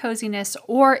extra coziness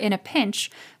or, in a pinch,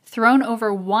 thrown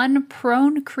over one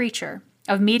prone creature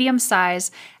of medium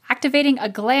size, activating a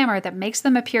glamour that makes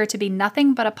them appear to be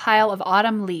nothing but a pile of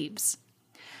autumn leaves.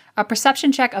 A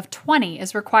perception check of 20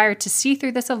 is required to see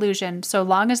through this illusion so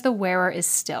long as the wearer is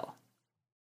still.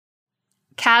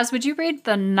 Kaz, would you read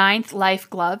the 9th Life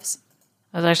gloves?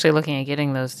 I was actually looking at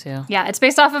getting those too. Yeah, it's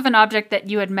based off of an object that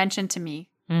you had mentioned to me,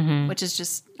 which is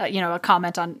just, a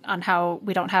comment on how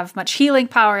we don't have much healing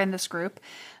power in this group.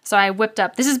 So I whipped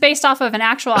up. This is based off of an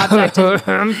actual object.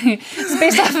 It's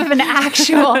based off of an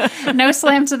actual, no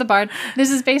slam to the bard.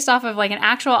 This is based off of like an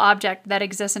actual object that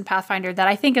exists in Pathfinder that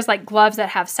I think is like gloves that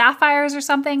have sapphires or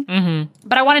something.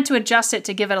 But I wanted to adjust it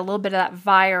to give it a little bit of that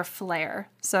Vyre flair.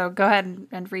 So go ahead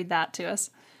and read that to us.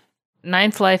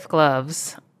 9th Life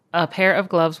gloves. A pair of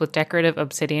gloves with decorative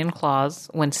obsidian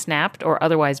claws. When snapped or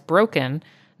otherwise broken,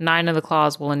 9 of the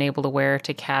claws will enable the wearer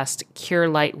to cast Cure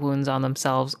Light Wounds on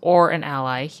themselves or an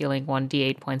ally, healing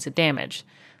 1d8 points of damage.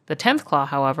 The 10th claw,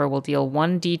 however, will deal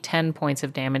 1d10 points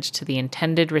of damage to the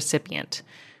intended recipient.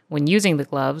 When using the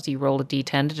gloves, you roll a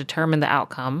d10 to determine the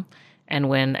outcome, and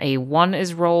when a 1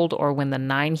 is rolled or when the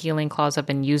 9 healing claws have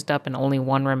been used up and only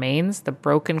 1 remains, the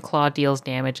broken claw deals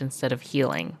damage instead of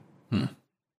healing.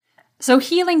 So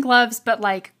healing gloves, but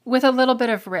like with a little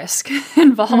bit of risk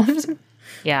involved.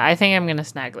 Yeah, I think I'm going to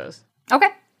snag those. Okay.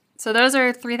 So those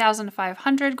are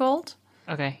 3,500 gold.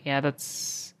 Okay, yeah,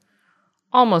 that's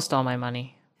almost all my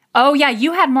money. Oh, yeah,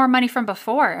 you had more money from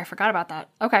before. I forgot about that.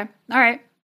 Okay. All right.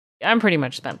 I'm pretty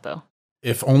much spent, though.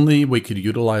 If only we could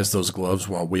utilize those gloves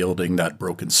while wielding that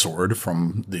broken sword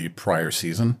from the prior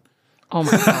season. Oh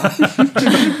my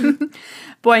god.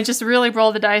 Boy, just really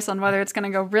roll the dice on whether it's going to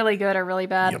go really good or really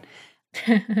bad.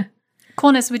 Yep.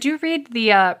 Coolness, would you read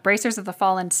the Bracers of the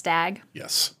Fallen Stag?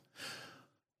 Yes.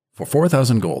 For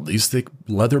 4,000 gold, these thick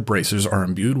leather bracers are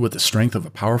imbued with the strength of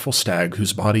a powerful stag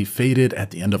whose body faded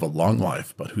at the end of a long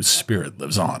life, but whose spirit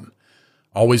lives on.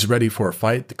 Always ready for a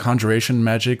fight, the conjuration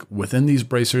magic within these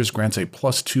bracers grants a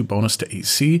 +2 bonus to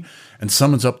AC and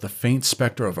summons up the faint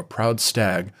specter of a proud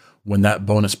stag when that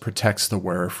bonus protects the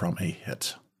wearer from a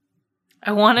hit.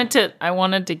 I wanted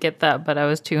to get that, but I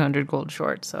was 200 gold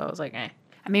short, so I was like, eh.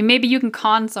 I mean, maybe you can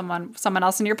con someone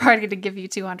else in your party to give you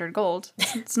 200 gold.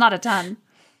 It's not a ton.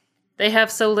 They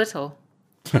have so little.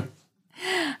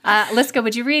 Liska,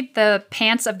 would you read the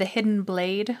Pants of the Hidden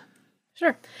Blade?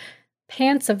 Sure.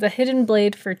 Pants of the Hidden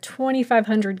Blade for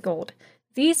 2,500 gold.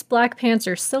 These black pants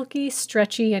are silky,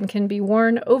 stretchy, and can be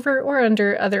worn over or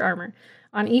under other armor.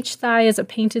 On each thigh is a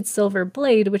painted silver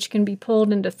blade, which can be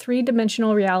pulled into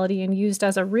 3-dimensional reality and used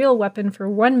as a real weapon for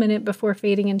 1 minute before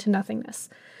fading into nothingness.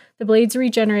 The blades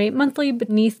regenerate monthly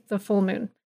beneath the full moon.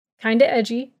 Kinda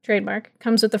edgy, trademark,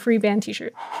 comes with a free band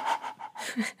t-shirt.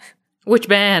 Which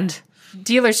band?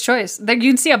 Dealer's choice. There,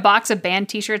 you can see a box of band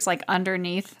t-shirts like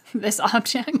underneath this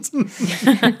object.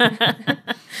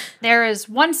 There is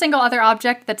one single other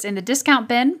object that's in the discount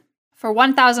bin. For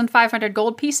 1,500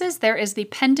 gold pieces, there is the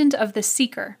Pendant of the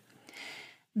Seeker.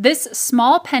 This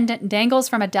small pendant dangles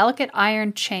from a delicate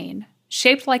iron chain.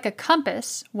 Shaped like a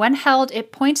compass, when held,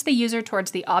 it points the user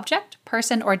towards the object,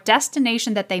 person, or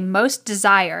destination that they most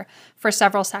desire for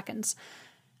several seconds.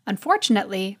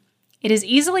 Unfortunately, it is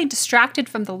easily distracted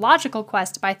from the logical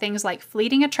quest by things like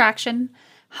fleeting attraction,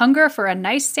 hunger for a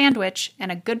nice sandwich,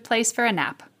 and a good place for a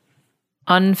nap.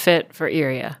 Unfit for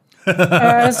Iria.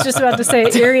 I was just about to say,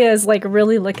 Iria is like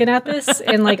really looking at this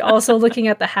and like also looking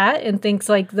at the hat and thinks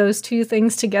like those two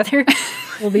things together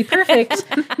will be perfect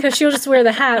because she'll just wear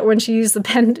the hat when she uses the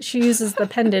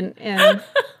pendant and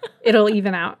it'll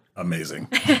even out. Amazing.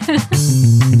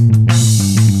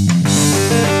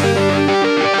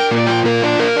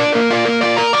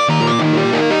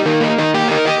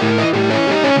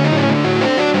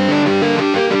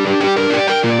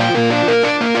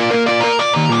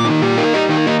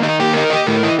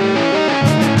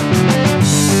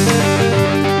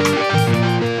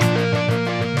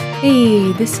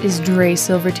 Hey, this is Dre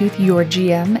Silvertooth, your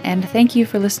GM, and thank you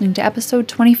for listening to episode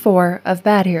 24 of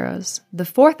Bad Heroes, the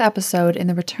 4th episode in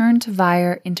the Return to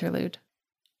Vyre interlude.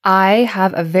 I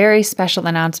have a very special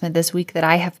announcement this week that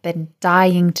I have been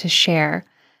dying to share.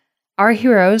 Our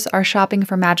heroes are shopping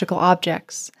for magical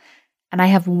objects, and I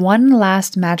have one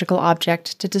last magical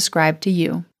object to describe to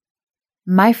you.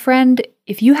 My friend,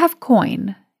 if you have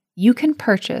coin, you can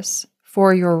purchase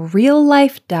for your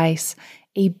real-life dice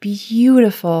a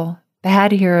beautiful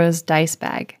Bad Heroes dice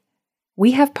bag.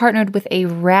 We have partnered with a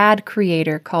rad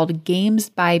creator called Games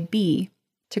by B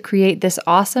to create this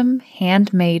awesome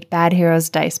handmade Bad Heroes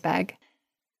dice bag.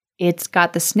 It's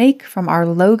got the snake from our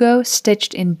logo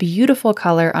stitched in beautiful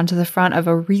color onto the front of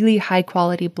a really high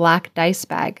quality black dice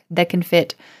bag that can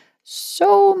fit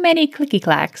so many clicky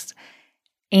clacks.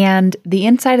 And the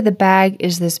inside of the bag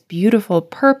is this beautiful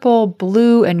purple,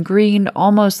 blue, and green,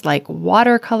 almost like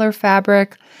watercolor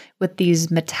fabric with these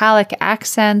metallic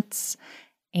accents.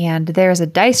 And there's a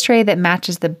dice tray that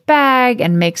matches the bag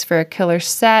and makes for a killer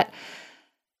set.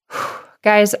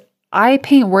 Guys, I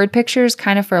paint word pictures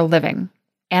kind of for a living,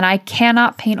 and I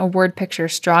cannot paint a word picture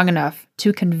strong enough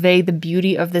to convey the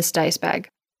beauty of this dice bag.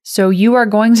 So you are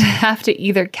going to have to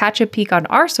either catch a peek on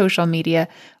our social media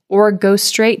or go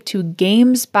straight to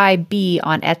Games by B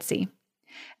on Etsy.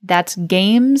 That's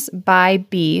Games by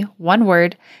B, one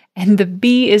word, and the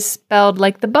B is spelled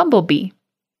like the bumblebee.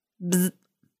 Bzz.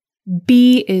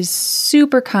 B is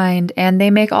super kind, and they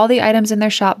make all the items in their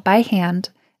shop by hand,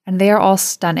 and they are all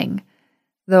stunning.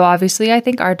 Though obviously I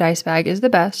think our dice bag is the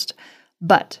best,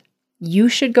 but you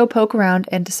should go poke around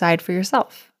and decide for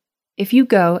yourself. If you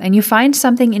go and you find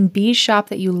something in B's shop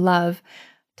that you love,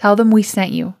 tell them we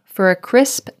sent you for a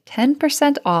crisp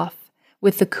 10% off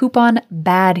with the coupon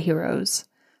BAD HEROES.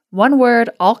 One word,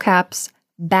 all caps,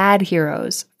 BAD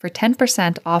HEROES for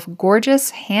 10% off gorgeous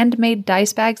handmade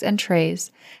dice bags and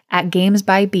trays at Games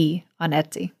by B on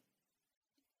Etsy.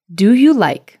 Do you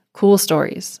like cool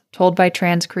stories told by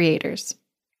trans creators?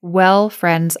 Well,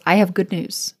 friends, I have good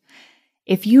news.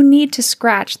 If you need to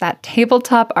scratch that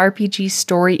tabletop RPG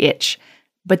story itch,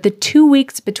 but the 2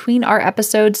 weeks between our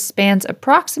episodes spans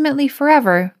approximately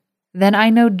forever, then I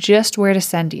know just where to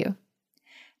send you.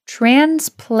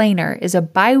 Transplanar is a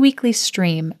bi-weekly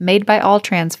stream made by all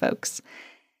trans folks.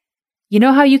 You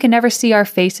know how you can never see our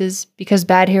faces because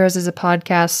Bad Heroes is a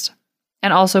podcast?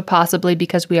 and also possibly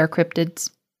because we are cryptids?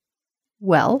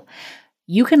 Well,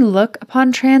 you can look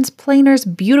upon Transplaner's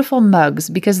beautiful mugs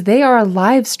because they are a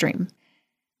live stream.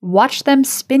 Watch them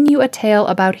spin you a tale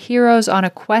about heroes on a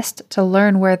quest to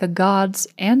learn where the gods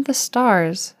and the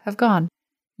stars have gone.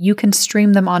 You can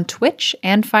stream them on Twitch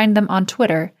and find them on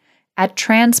Twitter at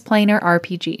Transplaner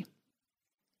RPG.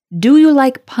 Do you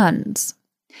like puns?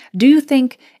 Do you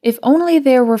think if only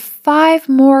there were 5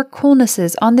 more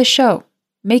coolnesses on the show,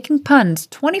 making puns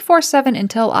 24/7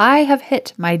 until I have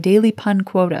hit my daily pun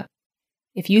quota?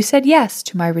 If you said yes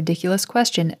to my ridiculous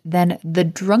question, then The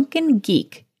Drunken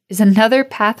Geek is another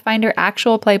Pathfinder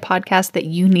actual play podcast that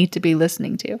you need to be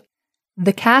listening to.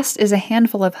 The cast is a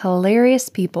handful of hilarious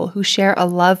people who share a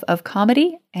love of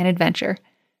comedy and adventure.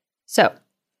 So,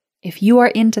 if you are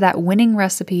into that winning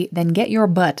recipe, then get your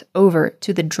butt over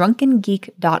to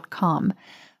thedrunkengeek.com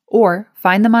or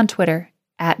find them on Twitter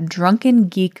at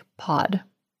drunkengeekpod.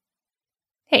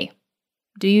 Hey,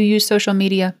 do you use social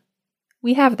media?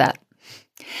 We have that.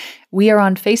 We are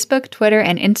on Facebook, Twitter,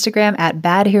 and Instagram at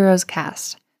Bad Heroes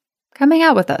Cast. Come hang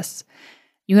out with us.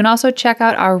 You can also check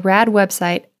out our rad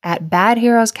website at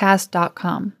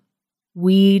badheroescast.com.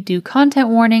 We do content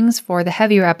warnings for the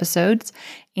heavier episodes,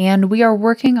 and we are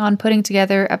working on putting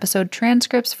together episode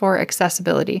transcripts for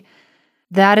accessibility.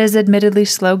 That is admittedly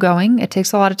slow going. It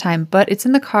takes a lot of time, but it's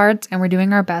in the cards and we're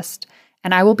doing our best,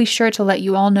 and I will be sure to let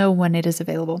you all know when it is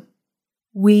available.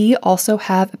 We also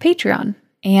have a Patreon,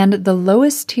 and the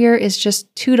lowest tier is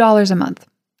just $2 a month.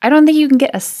 I don't think you can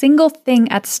get a single thing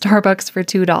at Starbucks for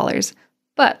 $2,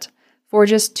 but for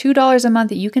just $2 a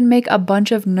month, you can make a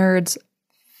bunch of nerds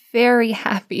very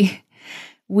happy.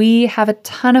 We have a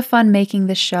ton of fun making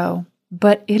this show,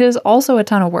 but it is also a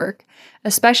ton of work,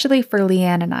 especially for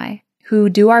Leanne and I, who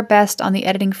do our best on the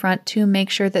editing front to make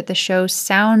sure that the show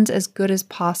sounds as good as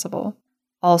possible.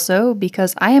 Also,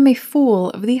 because I am a fool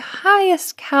of the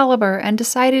highest caliber and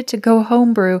decided to go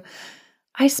homebrew,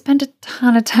 I spent a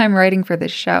ton of time writing for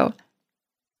this show.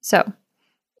 So,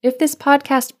 if this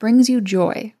podcast brings you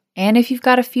joy, and if you've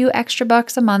got a few extra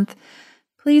bucks a month,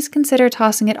 please consider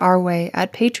tossing it our way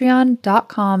at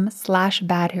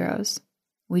patreon.com/badheroes.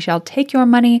 We shall take your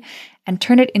money and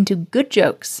turn it into good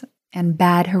jokes and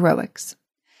bad heroics.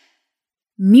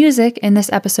 Music in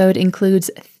this episode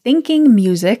includes Thinking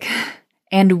Music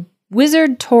and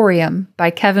Wizardtorium by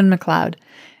Kevin MacLeod.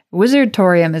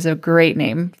 Wizardtorium is a great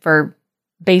name for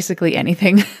basically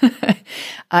anything.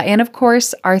 And of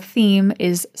course, our theme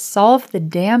is Solve the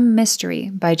Damn Mystery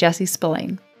by Jesse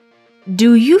Spillane.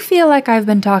 Do you feel like I've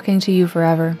been talking to you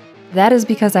forever? That is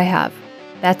because I have.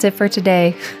 That's it for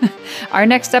today. Our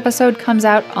next episode comes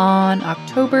out on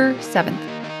October 7th.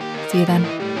 See you then.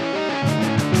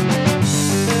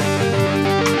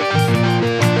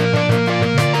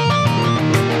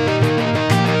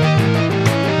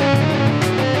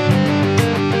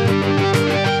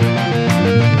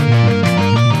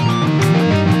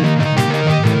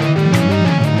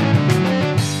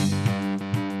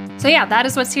 So yeah, that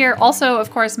is what's here. Also,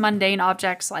 of course, mundane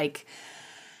objects like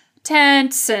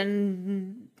tents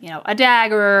and, a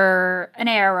dagger, an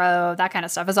arrow, that kind of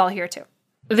stuff is all here too.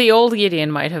 The old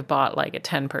Gideon might have bought like a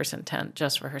 10-person tent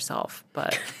just for herself,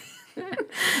 but...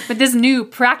 But this new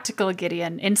practical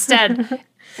Gideon instead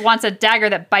wants a dagger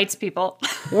that bites people.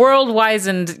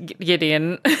 World-wizened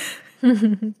Gideon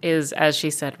is, as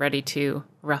she said, ready to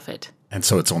rough it. And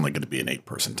so it's only going to be an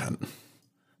 8-person tent.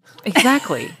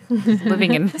 Exactly.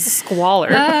 Living in squalor.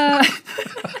 I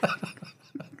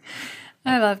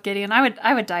love Gideon.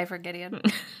 I would die for Gideon.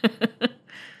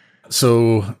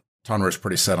 So Tonra's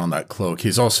pretty set on that cloak.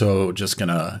 He's also just going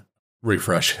to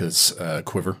refresh his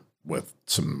quiver with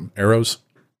some arrows.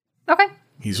 Okay.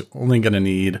 He's only going to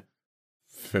need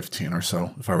 15 or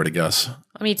so, if I were to guess.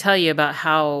 Let me tell you about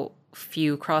how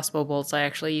few crossbow bolts I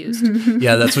actually used.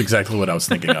 Yeah, that's exactly what I was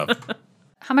thinking of.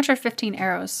 How much are 15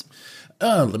 arrows?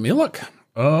 Let me look.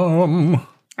 I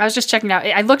was just checking out.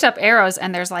 I looked up arrows,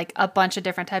 and there's like a bunch of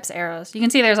different types of arrows. You can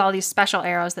see there's all these special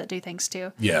arrows that do things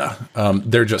too. Yeah,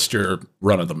 they're just your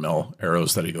run-of-the-mill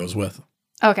arrows that he goes with.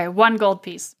 Okay, 1 gold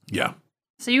piece. Yeah.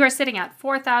 So you are sitting at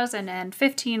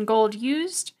 4,015 gold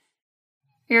used.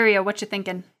 Iria, what you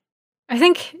thinking? I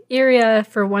think Iria,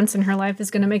 for once in her life,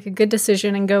 is going to make a good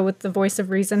decision and go with the Voice of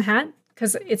Reason hat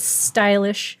because it's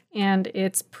stylish and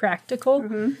it's practical.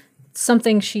 Mm-hmm.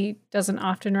 Something she doesn't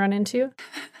often run into.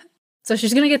 So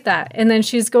she's going to get that. And then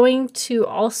she's going to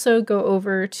also go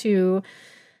over to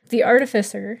the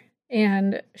Artificer,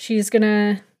 and she's going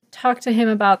to talk to him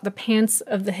about the pants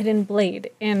of the Hidden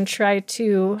Blade and try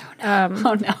to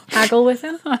haggle with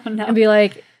him. And be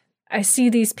like, I see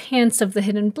these pants of the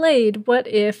Hidden Blade. What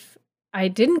if I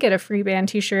didn't get a free band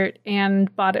t-shirt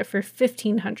and bought it for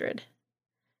 $1,500.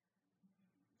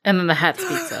 And then the hat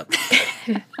speaks up.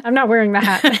 I'm not wearing the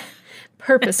hat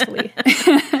purposefully.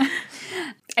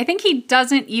 I think he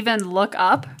doesn't even look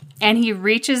up, and he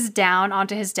reaches down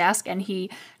onto his desk and he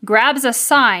grabs a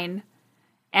sign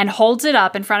and holds it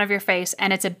up in front of your face,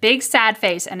 and it's a big sad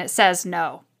face and it says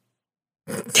no.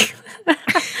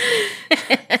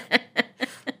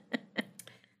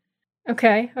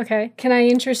 Okay. Can I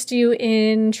interest you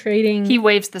in trading? He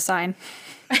waves the sign.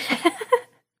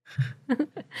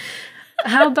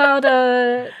 How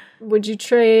about would you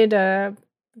trade a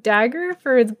dagger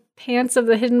for the pants of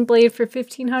the hidden blade for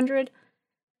 $1,500?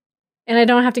 And I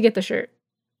don't have to get the shirt.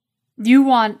 You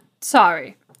want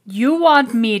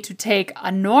me to take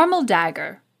a normal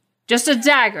dagger, just a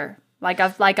dagger, like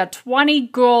a 20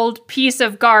 gold piece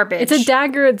of garbage. It's a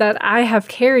dagger that I have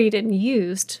carried and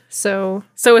used, so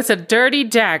So it's a dirty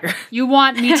dagger. You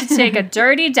want me to take a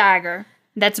dirty dagger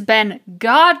that's been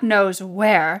God knows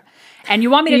where, and you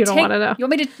want me to You don't wanna know. You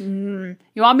want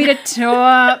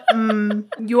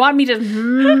me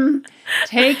to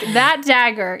take that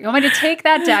dagger. You want me to take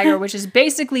that dagger, which is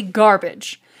basically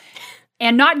garbage,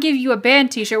 and not give you a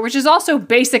band t-shirt, which is also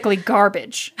basically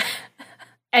garbage,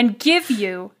 and give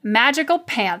you magical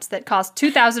pants that cost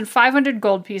 2,500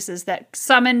 gold pieces that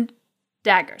summon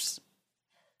daggers.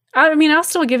 I mean, I'll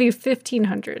still give you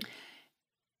 $1,500.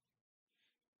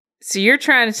 So you're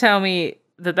trying to tell me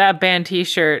that band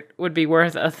t-shirt would be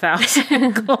worth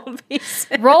 1,000 gold pieces?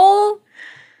 Roll.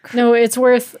 No, it's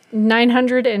worth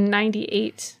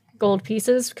 998 gold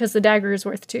pieces because the dagger is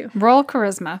worth 2. Roll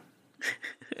charisma.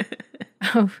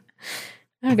 Oh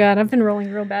God, I've been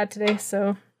rolling real bad today,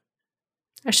 so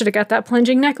I should have got that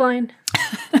plunging neckline.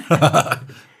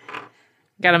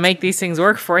 Got to make these things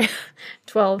work for you.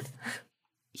 12.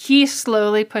 He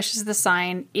slowly pushes the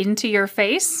sign into your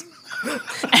face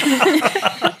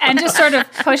and just sort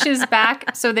of pushes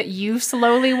back so that you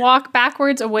slowly walk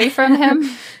backwards away from him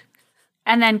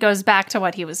and then goes back to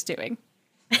what he was doing.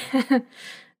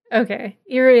 Okay,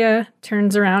 Iria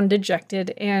turns around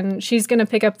dejected, and she's going to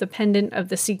pick up the pendant of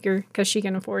the Seeker because she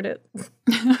can afford it.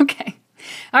 Okay.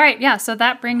 All right, yeah, so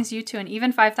that brings you to an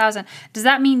even 5,000. Does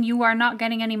that mean you are not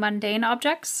getting any mundane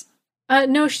objects?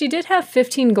 No, she did have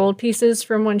 15 gold pieces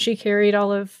from when she carried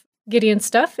all of Gideon's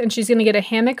stuff, and she's going to get a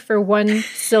hammock for 1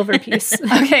 silver piece.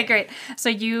 Okay, great. So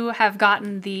you have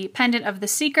gotten the pendant of the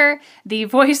Seeker, the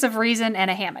voice of reason,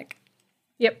 and a hammock.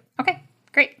 Yep. Okay,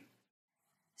 great.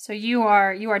 So you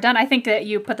are done. I think that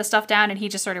you put the stuff down and he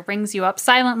just sort of rings you up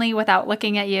silently without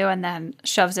looking at you and then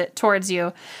shoves it towards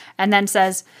you and then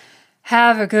says,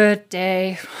 "Have a good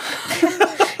day."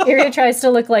 Iria tries to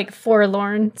look like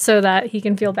forlorn so that he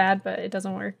can feel bad, but it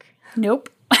doesn't work. Nope.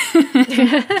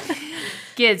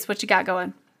 Gids, what you got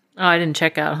going? Oh, I didn't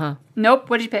check out, huh? Nope.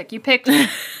 What did you pick? You picked.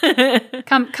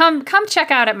 Come check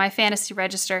out at my fantasy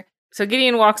register. So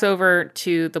Gideon walks over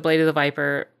to the Blade of the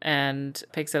Viper and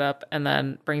picks it up and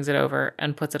then brings it over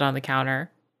and puts it on the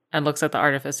counter and looks at the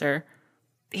artificer.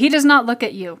 He does not look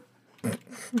at you.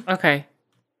 Okay.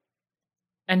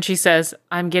 And she says,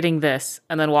 "I'm getting this,"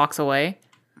 and then walks away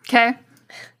Okay.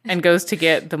 and goes to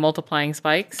get the multiplying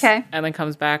spikes. Okay. And then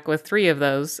comes back with 3 of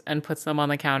those and puts them on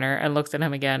the counter and looks at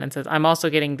him again and says, "I'm also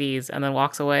getting these," and then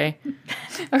walks away.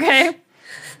 Okay.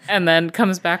 And then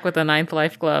comes back with the 9th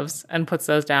life gloves and puts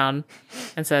those down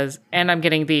and says, "And I'm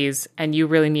getting these, and you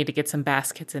really need to get some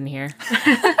baskets in here."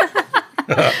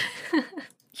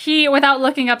 He, without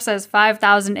looking up, says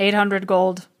 5,800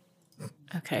 gold.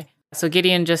 Okay. So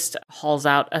Gideon just hauls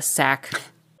out a sack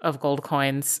of gold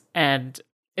coins, and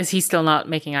is he still not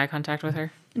making eye contact with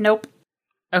her? Nope.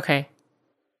 Okay.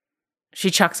 She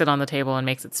chucks it on the table and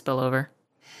makes it spill over.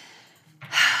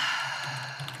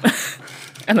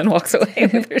 And then walks away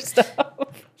with her stuff.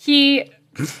 He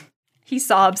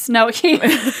sobs. No, he.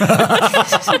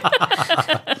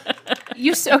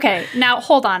 Okay, now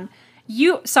hold on.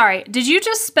 Sorry, did you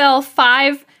just spell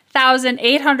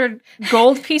 5,800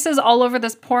 gold pieces all over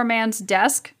this poor man's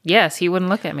desk? Yes, he wouldn't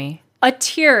look at me. A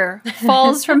tear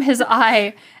falls from his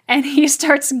eye and he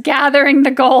starts gathering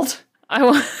the gold. I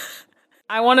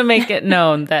want to make it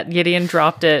known that Gideon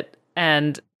dropped it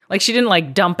and she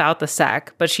didn't dump out the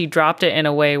sack, but she dropped it in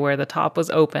a way where the top was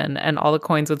open and all the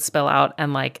coins would spill out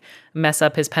and mess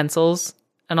up his pencils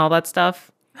and all that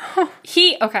stuff.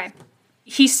 He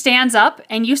stands up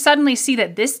and you suddenly see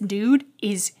that this dude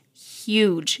is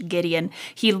huge, Gideon.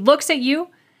 He looks at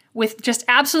you with just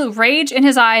absolute rage in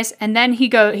his eyes, and then he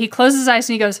closes his eyes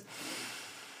and he goes,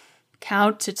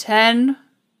 "Count to 10,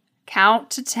 count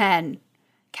to 10,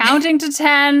 counting to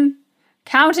 10,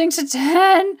 Counting to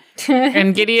 10.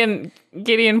 And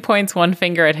Gideon points one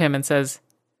finger at him and says,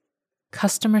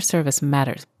 "Customer service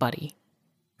matters, buddy."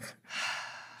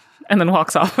 And then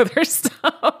walks off with her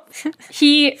stuff.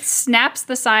 He snaps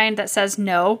the sign that says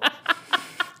no.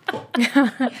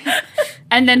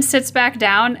 And then sits back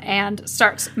down and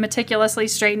starts meticulously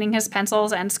straightening his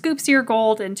pencils and scoops your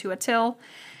gold into a till.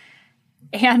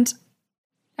 And,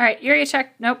 all right, Yuri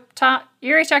checked. Nope.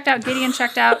 Yuri checked out. Gideon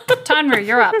checked out. Tonrir,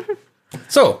 you're up.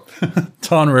 So,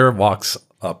 Tonrir walks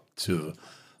up to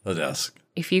the desk.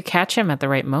 If you catch him at the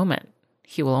right moment,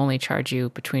 he will only charge you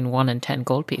between 1 and 10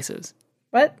 gold pieces.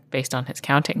 What? Based on his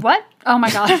counting. What? Oh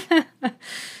my god.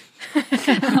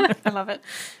 I love it.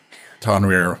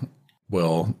 Tonrir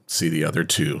will see the other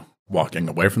two walking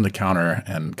away from the counter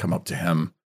and come up to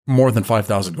him. More than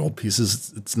 5,000 gold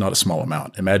pieces, it's not a small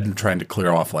amount. Imagine trying to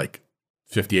clear off like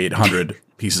 5,800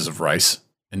 pieces of rice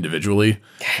individually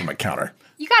from a counter.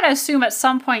 You gotta assume at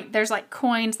some point there's like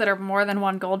coins that are more than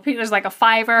 1 gold piece. There's like a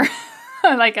 5er,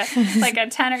 like a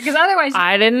tenner, because otherwise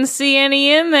I didn't see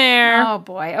any in there. Oh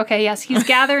boy. Okay, yes, he's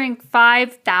gathering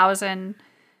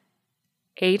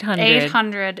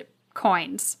 5,800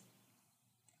 coins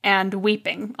and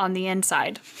weeping on the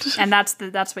inside. And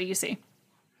that's what you see.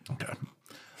 Okay.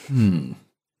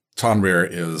 Tonrir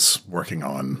is working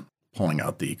on pulling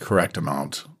out the correct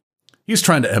amount. He's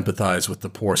trying to empathize with the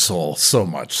poor soul so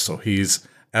much. So he's,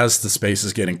 as the space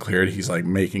is getting cleared, he's like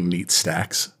making neat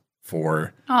stacks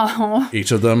for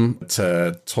each of them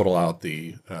to total out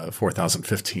the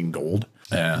 4,015 gold,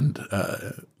 and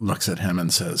looks at him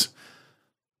and says,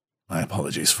 "My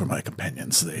apologies for my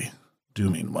companions. They do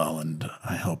mean well, and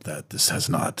I hope that this has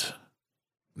not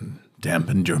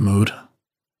dampened your mood."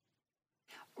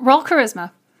 Roll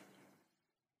charisma.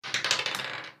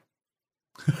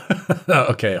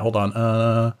 Okay, hold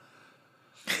on.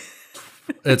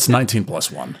 It's 19 plus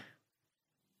 1.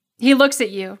 He looks at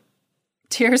you,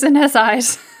 tears in his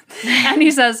eyes, and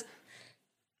he says,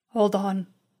 "Hold on."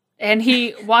 And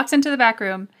he walks into the back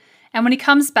room, and when he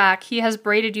comes back, he has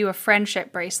braided you a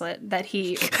friendship bracelet that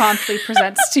he promptly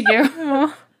presents to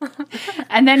you.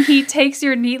 And then he takes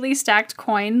your neatly stacked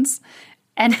coins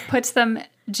and puts them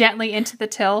gently into the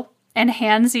till and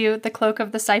hands you the cloak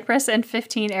of the cypress and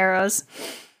 15 arrows.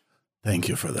 Thank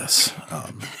you for this.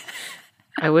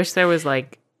 I wish there was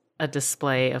like a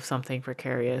display of something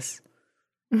precarious.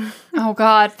 Oh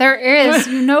God, there is.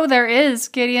 You know there is,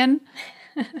 Gideon.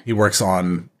 He works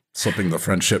on slipping the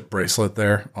friendship bracelet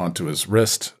there onto his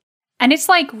wrist. And it's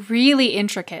like really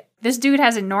intricate. This dude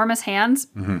has enormous hands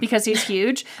because he's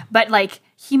huge, but like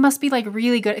he must be like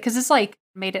really good because it's like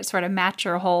made it sort of match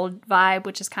your whole vibe,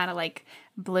 which is kind of like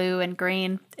blue and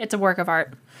green. It's a work of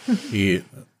art.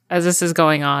 As this is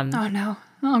going on, Oh no.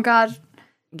 Oh God.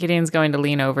 Gideon's going to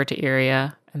lean over to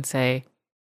Iria and say,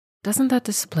 "Doesn't that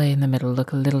display in the middle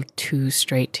look a little too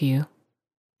straight to you?"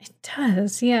 It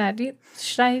does, yeah.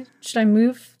 Should I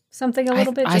move something a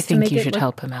little bit? I Just to think make you it should look,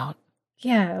 help him out.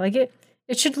 Yeah, like it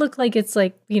should look like it's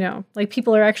like, you know, like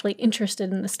people are actually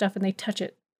interested in the stuff and they touch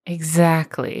it.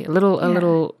 Exactly. A little,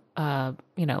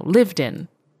 lived in.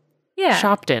 Yeah.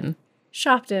 Shopped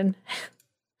in.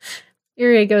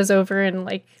 Iria goes over and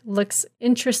like looks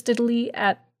interestedly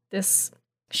at this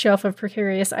shelf of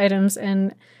precarious items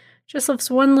and just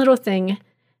lifts one little thing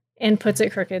and puts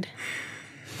it crooked.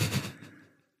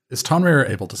 Is Tonrir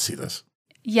able to see this?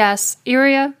 Yes.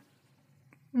 Iria?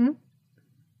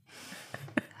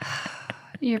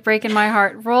 You're breaking my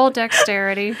heart. Roll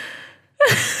dexterity.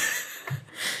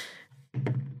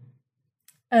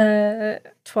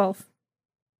 12.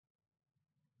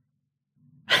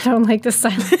 I don't like the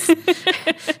silence.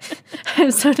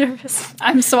 I'm so nervous.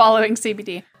 I'm swallowing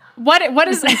CBD. What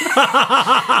is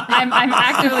I'm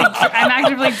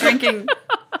actively drinking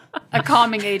a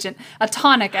calming agent, a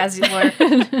tonic, as you were.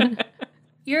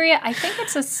 Iria, I think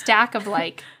it's a stack of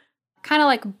like kind of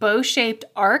like bow-shaped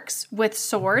arcs with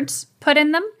swords put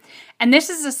in them. And this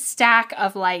is a stack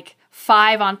of like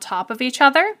 5 on top of each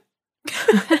other.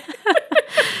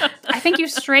 I think you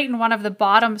straightened one of the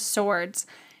bottom swords.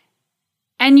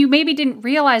 And you maybe didn't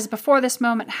realize before this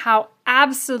moment how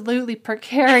absolutely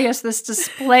precarious this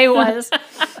display was.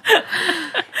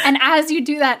 And as you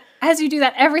do that,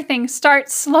 everything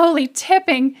starts slowly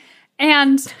tipping.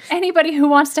 And anybody who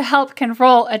wants to help can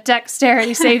roll a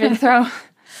dexterity saving throw.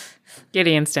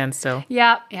 Gideon stands still.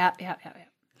 Yeah. I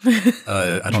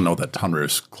don't know that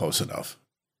Tonrir's close enough.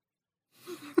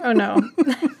 Oh no.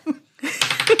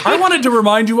 I wanted to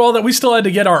remind you all that we still had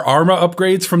to get our armor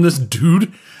upgrades from this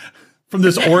dude, from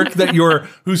this orc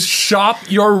whose shop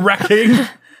you're wrecking.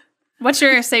 What's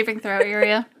your saving throw,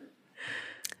 Iria?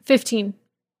 15.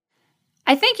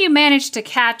 I think you managed to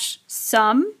catch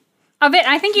some of it.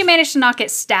 I think you managed to not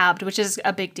get stabbed, which is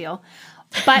a big deal.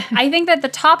 But I think that the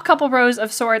top couple rows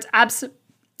of swords absolutely,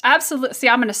 see,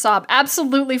 I'm going to sob,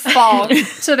 absolutely fall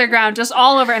to the ground, just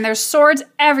all over. And there's swords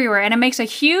everywhere. And it makes a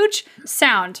huge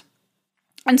sound.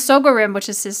 And Sogorim, which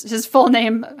is his full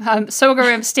name,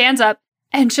 Sogorim, stands up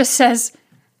and just says,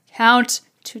 count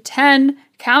to 10,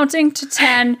 counting to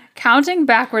 10, counting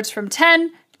backwards from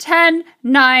 10, 10,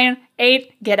 9,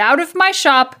 8, get out of my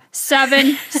shop,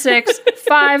 7, 6,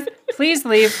 5, please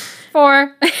leave,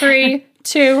 4, 3,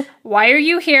 2, why are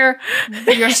you here?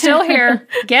 You're still here.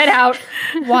 Get out.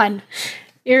 1.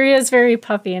 Iria is very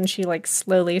puffy and she like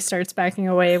slowly starts backing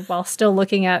away while still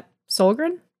looking at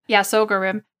Solgren? Yeah,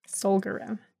 Sogorim.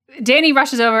 Solgrim. Danny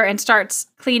rushes over and starts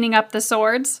cleaning up the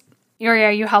swords. Iria,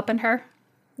 are you helping her?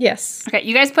 Yes. Okay,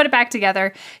 you guys put it back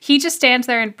together. He just stands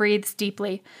there and breathes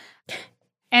deeply.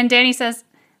 And Danny says,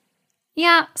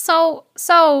 yeah, so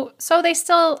they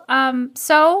still,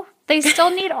 they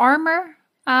still need armor.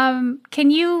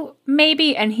 Can you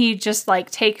maybe, and he just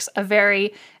like takes a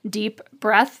very deep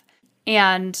breath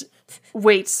and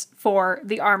waits for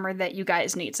the armor that you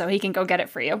guys need so he can go get it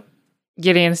for you.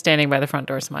 Gideon's standing by the front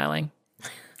door smiling.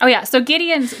 Oh yeah, so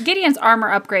Gideon's armor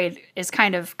upgrade is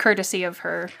kind of courtesy of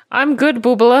her. I'm good,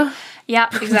 Boobala. Yeah,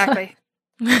 exactly.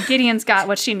 Gideon's got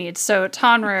what she needs. So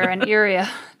Tonrir and Iria,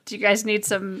 do you guys need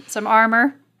some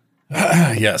armor?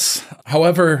 Yes.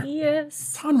 However,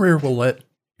 Yes. Tonrir will let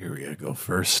Iria go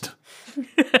first.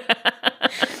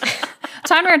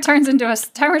 Tonrir turns into a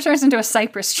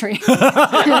cypress tree.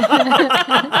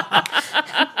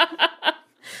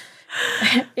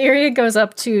 Iria goes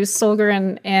up to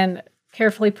Solgren and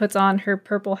carefully puts on her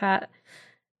purple hat.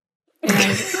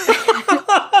 And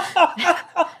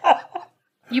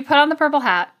You put on the purple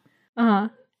hat, uh-huh.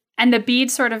 and the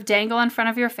beads sort of dangle in front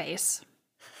of your face.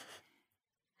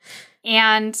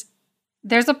 And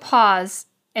there's a pause,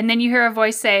 and then you hear a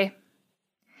voice say,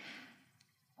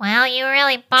 Well, you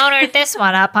really bonered this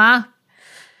one up, huh?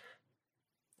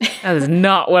 That is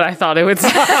not what I thought it would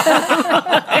sound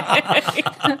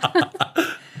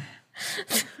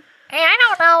Hey, I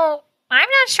don't know. I'm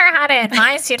not sure how to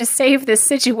advise you to save this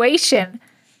situation.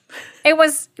 It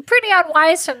was pretty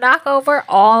unwise to knock over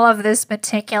all of this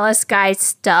meticulous guy's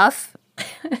stuff.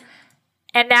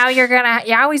 And now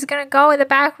he's gonna go in the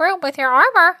back room with your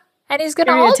armor, and he's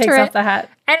gonna Iria alter takes it. off the hat.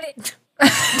 And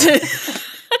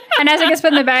and as it gets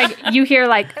put in the bag, you hear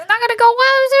like, it's not gonna go well.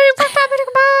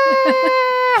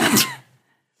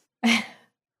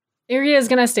 Iria is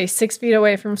going to stay 6 feet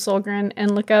away from Solgren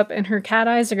and look up, and her cat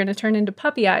eyes are going to turn into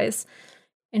puppy eyes.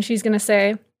 And she's going to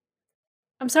say,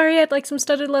 I'm sorry, I'd like some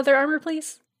studded leather armor,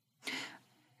 please.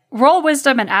 roll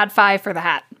wisdom and add 5 for the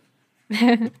hat.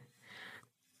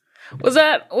 Was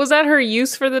that her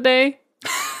use for the day?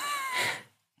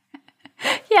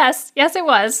 Yes, it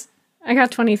was. I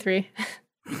got 23.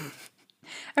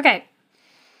 Okay.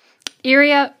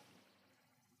 Iria,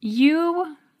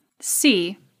 you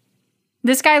see,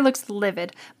 this guy looks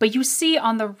livid, but you see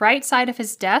on the right side of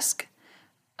his desk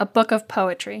a book of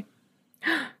poetry.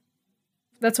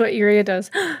 That's what Iria does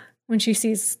when she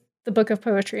sees the book of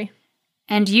poetry.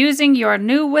 And using your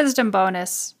new wisdom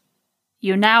bonus,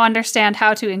 you now understand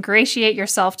how to ingratiate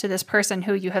yourself to this person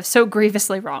who you have so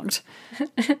grievously wronged.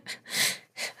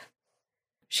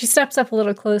 She steps up a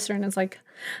little closer and is like,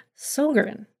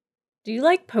 Solgren, do you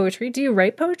like poetry? Do you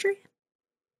write poetry?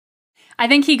 I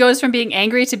think he goes from being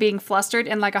angry to being flustered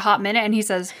in like a hot minute, and he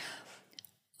says,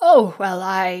 "Oh, well,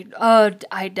 I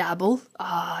dabble.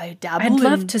 I dabble. I'd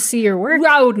love to see your work.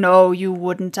 Oh, no, you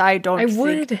wouldn't. I don't. I think.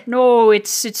 would. No,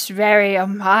 it's very. I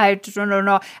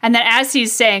no. And then as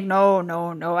he's saying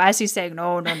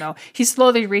no, he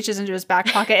slowly reaches into his back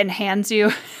pocket and hands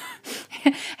you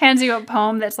a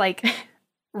poem that's like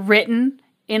written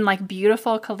in like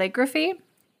beautiful calligraphy.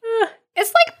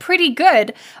 It's like pretty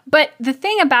good, but the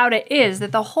thing about it is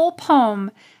that the whole poem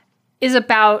is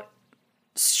about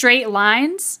straight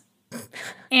lines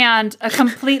and a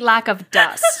complete lack of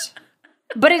dust.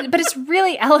 But it's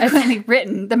really eloquently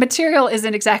written. The material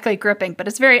isn't exactly gripping, but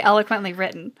it's very eloquently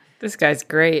written. This guy's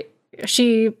great.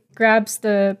 She grabs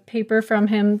the paper from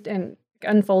him and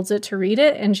unfolds it to read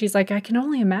it, and she's like, I can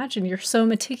only imagine you're so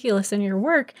meticulous in your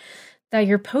work that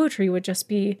your poetry would just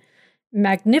be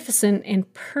magnificent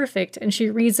and perfect. And she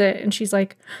reads it and she's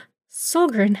like,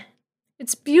 Solgren,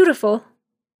 it's beautiful.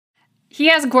 He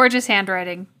has gorgeous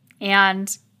handwriting,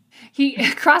 and he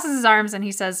crosses his arms and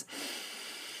he says,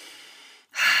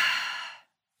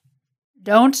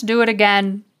 "Don't do it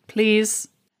again, please.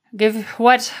 Give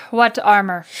what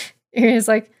armor?" Iria's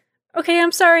like, okay,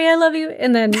 I'm sorry, I love you.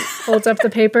 And then folds up the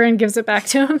paper and gives it back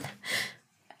to him.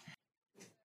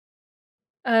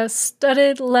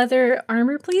 Studded leather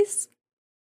armor, please.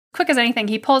 Quick as anything,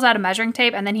 he pulls out a measuring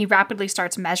tape and then he rapidly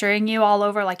starts measuring you all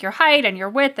over, like your height and your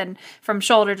width and from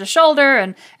shoulder to shoulder.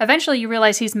 And eventually you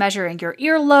realize he's measuring your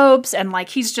earlobes and like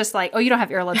he's just like, oh, you don't have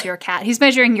earlobes, you're a cat. He's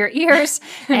measuring your ears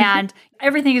and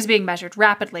everything is being measured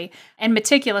rapidly and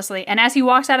meticulously. And as he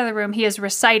walks out of the room, he is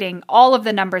reciting all of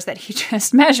the numbers that he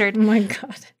just measured. Oh my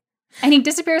God. And he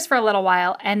disappears for a little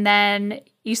while. And then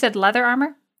you said leather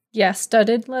armor? Yeah,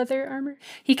 studded leather armor.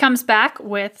 He comes back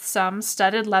with some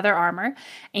studded leather armor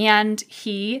and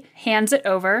he hands it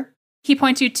over. He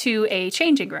points you to a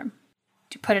changing room.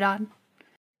 Do you put it on?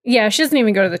 Yeah, she doesn't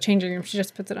even go to the changing room. She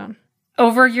just puts it on.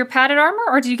 Over your padded armor,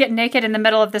 or do you get naked in the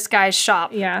middle of this guy's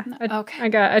shop? Yeah. Okay.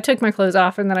 I took my clothes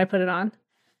off and then I put it on.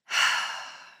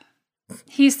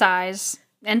 He sighs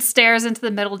and stares into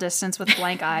the middle distance with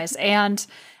blank eyes. And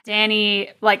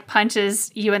Danny like punches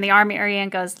you in the arm area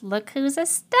and goes, "Look who's a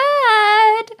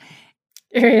stud."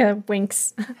 Iria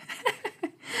winks.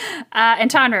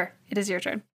 And Tanner, it is your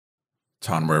turn.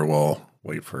 Tonwer will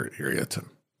wait for Iria to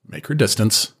make her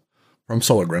distance from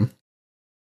Sologrim.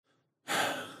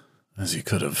 As you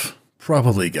could have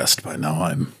probably guessed by now,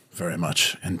 I'm very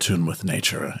much in tune with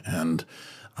nature, and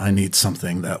I need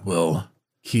something that will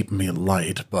keep me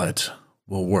light, but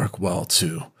will work well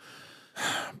to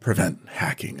prevent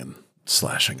hacking and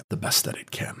slashing the best that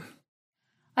it can.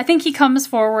 I think he comes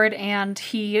forward and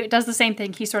he does the same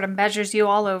thing. He sort of measures you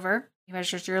all over. He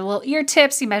measures your little ear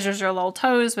tips. He measures your little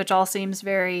toes, which all seems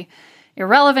very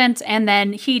irrelevant. And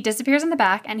then he disappears in the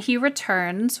back and he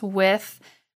returns with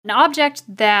an object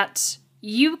that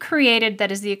you created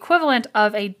that is the equivalent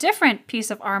of a different piece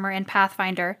of armor in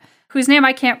Pathfinder, whose name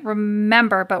I can't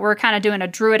remember, but we're kind of doing a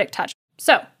druidic touch.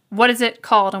 So, what is it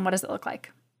called and what does it look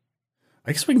like?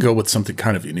 I guess we can go with something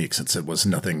kind of unique since it was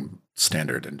nothing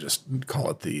standard and just call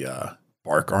it the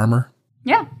bark armor.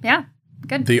 Yeah,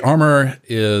 good. The armor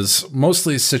is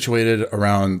mostly situated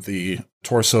around the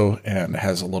torso and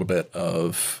has a little bit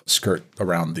of skirt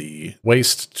around the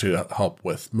waist to help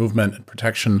with movement and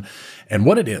protection. And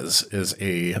what it is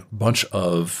a bunch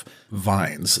of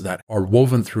vines that are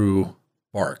woven through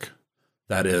bark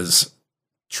that is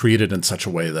treated in such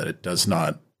a way that it does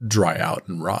not dry out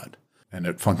and rot. And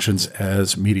it functions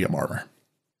as medium armor.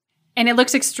 And it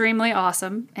looks extremely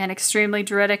awesome and extremely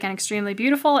druidic and extremely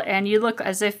beautiful. And you look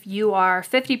as if you are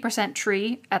 50%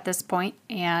 tree at this point,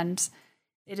 and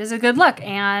it is a good look.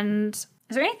 And is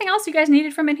there anything else you guys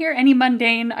needed from in here? Any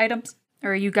mundane items?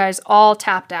 Or are you guys all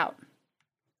tapped out?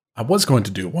 I was going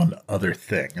to do one other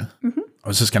thing. Mm-hmm. I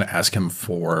was just going to ask him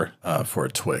for a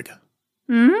twig.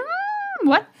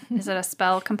 What? Is it a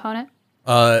spell component?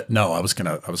 No, I was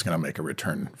gonna make a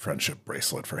return friendship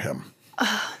bracelet for him.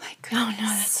 Oh my goodness. Oh no,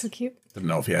 that's so cute. Didn't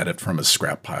know if he had it from his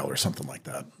scrap pile or something like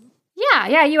that.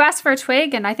 Yeah, you asked for a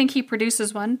twig, and I think he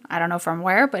produces one. I don't know from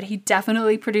where, but he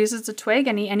definitely produces a twig,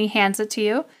 and he hands it to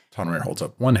you. Tonrir holds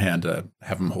up one hand to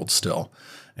have him hold still,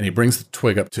 and he brings the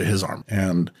twig up to his arm,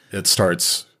 and it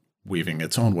starts weaving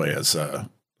its own way as a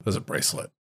bracelet.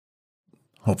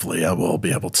 Hopefully, I will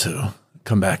be able to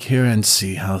come back here and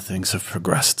see how things have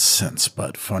progressed since,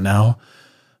 but for now,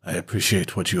 I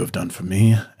appreciate what you have done for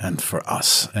me and for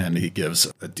us. And he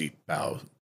gives a deep bow.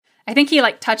 I think he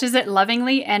touches it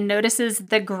lovingly and notices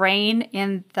the grain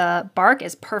in the bark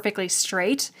is perfectly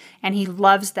straight, and he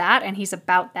loves that and he's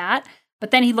about that. But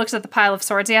then he looks at the pile of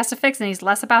swords he has to fix and he's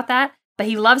less about that. But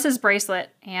he loves his bracelet,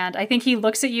 and I think he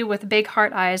looks at you with big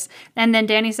heart eyes. And then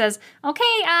Danny says,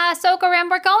 "Okay, Sokarim,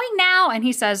 we're going now." And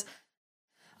he says,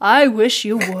 "I wish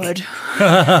you would."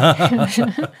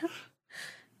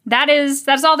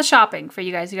 That's all the shopping for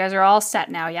you guys. You guys are all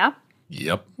set now, yeah?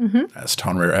 Yep. Mm-hmm. As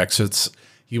Tonrir exits,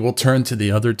 he will turn to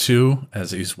the other two as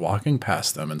he's walking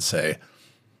past them and say,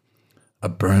 "A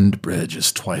burned bridge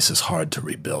is twice as hard to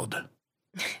rebuild."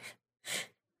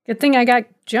 Good thing I got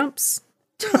jumps.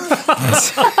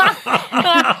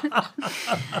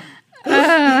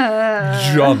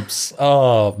 Jumps.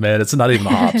 Oh, man. It's not even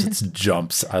hops. It's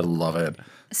jumps. I love it.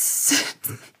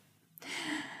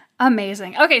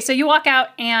 Amazing. Okay, so you walk out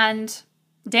and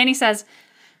Danny says,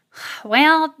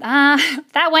 "Well,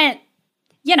 that went,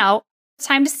 it's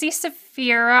time to see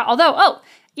Saphira. Although,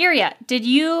 Iria, did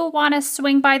you want to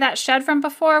swing by that shed from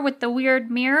before with the weird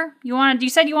mirror? You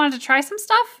said you wanted to try some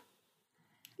stuff?"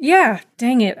 Yeah,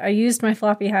 dang it. I used my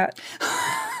floppy hat.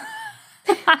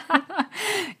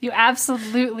 You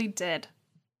absolutely did.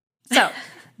 So,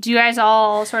 do you guys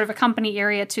all sort of accompany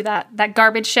Iria to that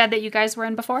garbage shed that you guys were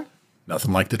in before?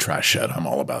 Nothing like the trash shed. I'm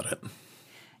all about it.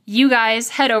 You guys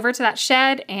head over to that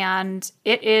shed, and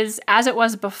it is as it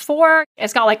was before.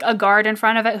 It's got a guard in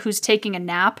front of it who's taking a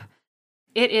nap.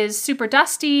 It is super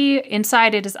dusty.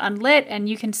 Inside it is unlit, and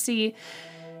you can see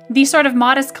the sort of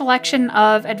modest collection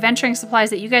of adventuring supplies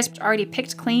that you guys already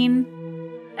picked clean.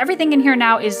 Everything in here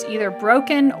now is either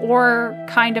broken or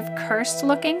kind of cursed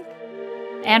looking.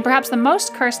 And perhaps the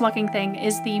most cursed looking thing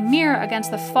is the mirror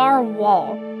against the far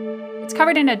wall. It's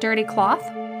covered in a dirty cloth,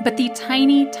 but the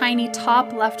tiny, tiny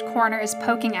top left corner is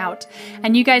poking out,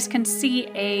 and you guys can see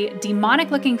a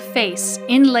demonic looking face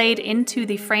inlaid into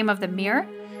the frame of the mirror.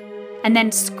 And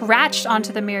then scratched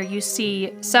onto the mirror, you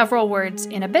see several words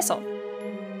in Abyssal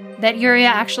that Yuria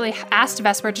actually asked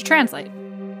Vesper to translate.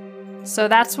 So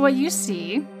that's what you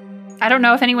see. I don't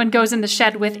know if anyone goes in the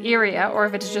shed with Iria or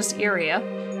if it's just Iria.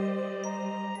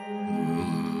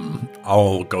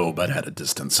 I'll go, but at a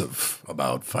distance of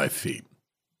about 5 feet.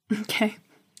 Okay.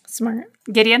 Smart.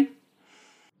 Gideon?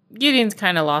 Gideon's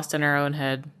kind of lost in her own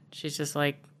head. She's just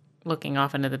like looking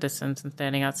off into the distance and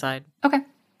standing outside. Okay.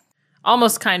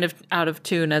 Almost kind of out of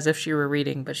tune as if she were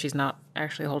reading, but she's not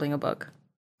actually holding a book.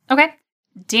 Okay.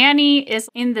 Danny is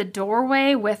in the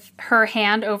doorway with her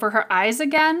hand over her eyes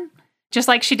again, just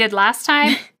like she did last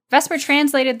time. Vesper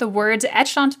translated the words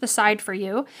etched onto the side for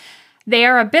you. They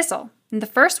are Abyssal. And the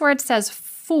first word says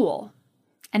fool,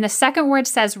 and the second word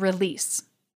says release.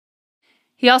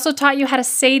 He also taught you how to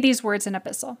say these words in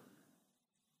Abyssal.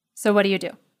 So what do you do?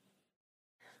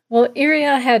 Well,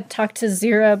 Iria had talked to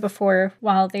Zira before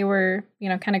while they were,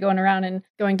 kind of going around and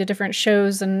going to different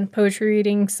shows and poetry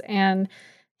readings. And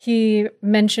he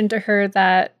mentioned to her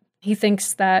that he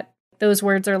thinks that those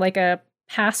words are like a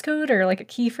passcode or like a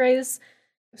key phrase.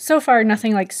 So far,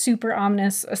 nothing like super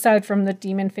ominous aside from the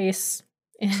demon face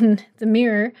in the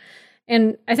mirror.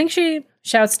 And I think she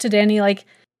shouts to Danny like,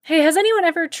 hey, has anyone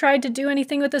ever tried to do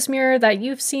anything with this mirror that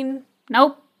you've seen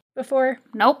Nope. before?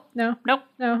 Nope. No? Nope.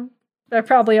 No. They're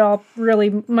probably all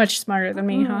really much smarter than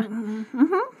me, huh?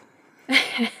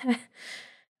 Mm-hmm.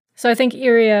 So I think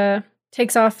Iria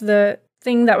takes off the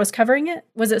thing that was covering it.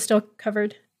 Was it still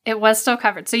covered? It was still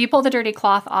covered. So you pull the dirty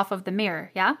cloth off of the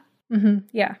mirror, yeah? Mm-hmm.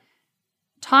 Yeah.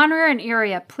 Tonrir and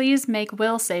Iria, please make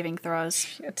will saving throws.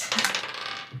 Shit.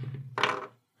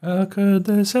 How could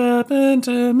this happen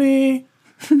to me?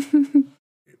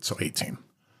 So 18.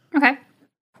 Okay.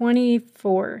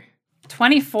 24.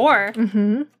 24.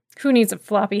 Mm-hmm. Who needs a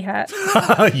floppy hat?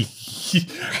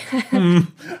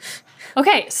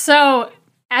 Okay, so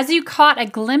as you caught a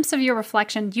glimpse of your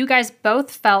reflection, you guys both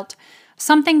felt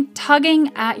something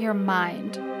tugging at your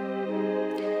mind.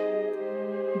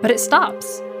 But it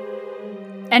stops.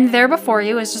 And there before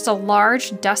you is just a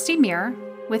large, dusty mirror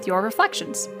with your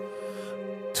reflections.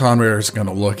 Tonrir is going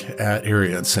to look at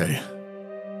Iria and say,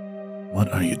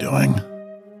 what are you doing?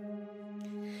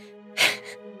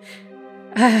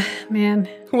 Man.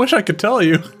 I wish I could tell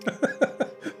you.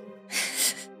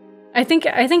 I think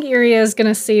Iria is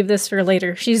gonna save this for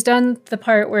later. She's done the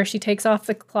part where she takes off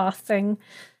the cloth thing,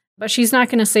 but she's not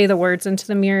gonna say the words into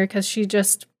the mirror because she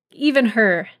just, even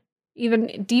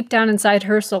deep down inside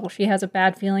her soul, she has a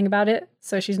bad feeling about it,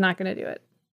 so she's not gonna do it.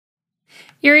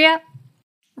 Iria,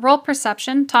 roll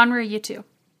perception. Tonrir, you too.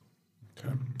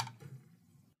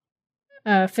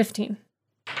 Okay. 15.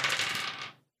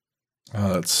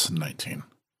 That's 19.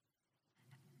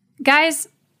 Guys,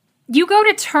 you go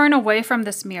to turn away from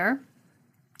this mirror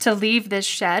to leave this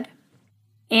shed,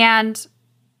 and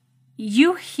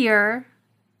you hear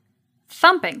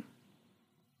thumping.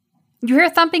 You hear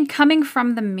thumping coming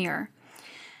from the mirror.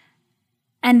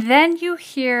 And then you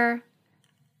hear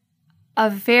a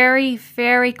very,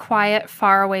 very quiet,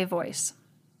 faraway voice.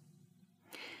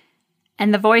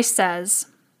 And the voice says,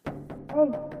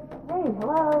 Hey,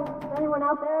 hello? Is anyone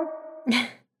out there?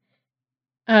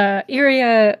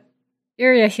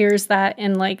 Iria hears that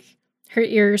and like her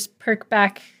ears perk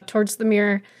back towards the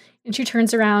mirror and she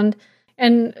turns around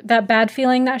and that bad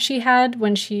feeling that she had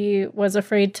when she was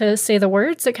afraid to say the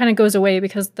words, it kind of goes away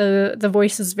because the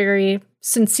voice is very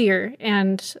sincere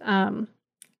and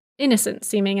innocent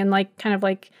seeming and like kind of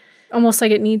like almost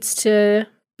like it needs to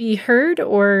be heard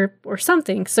or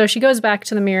something. So she goes back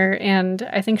to the mirror and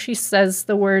I think she says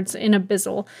the words in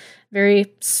Abyssal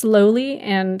very slowly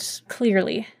and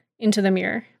clearly into the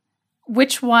mirror.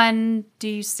 which one do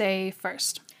you say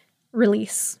first?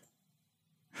 Release.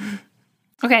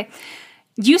 Okay.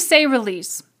 You say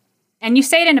release, and you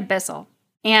say it in Abyssal,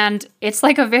 and it's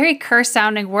like a very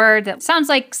curse-sounding word that sounds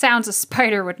like sounds a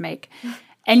spider would make.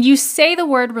 And you say the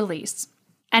word release,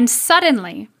 and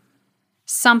suddenly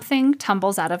something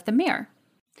tumbles out of the mirror.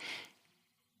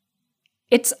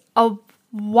 It's a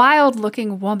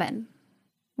wild-looking woman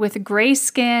with gray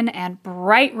skin and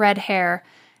bright red hair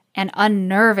and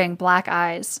unnerving black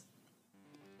eyes.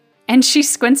 And she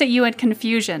squints at you in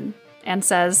confusion and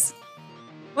says,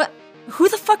 Who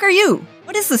the fuck are you?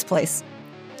 What is this place?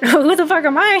 Who the fuck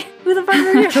am I? Who the fuck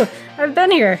are you? I've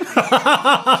been here.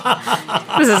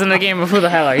 This isn't a game of who the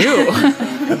hell are you?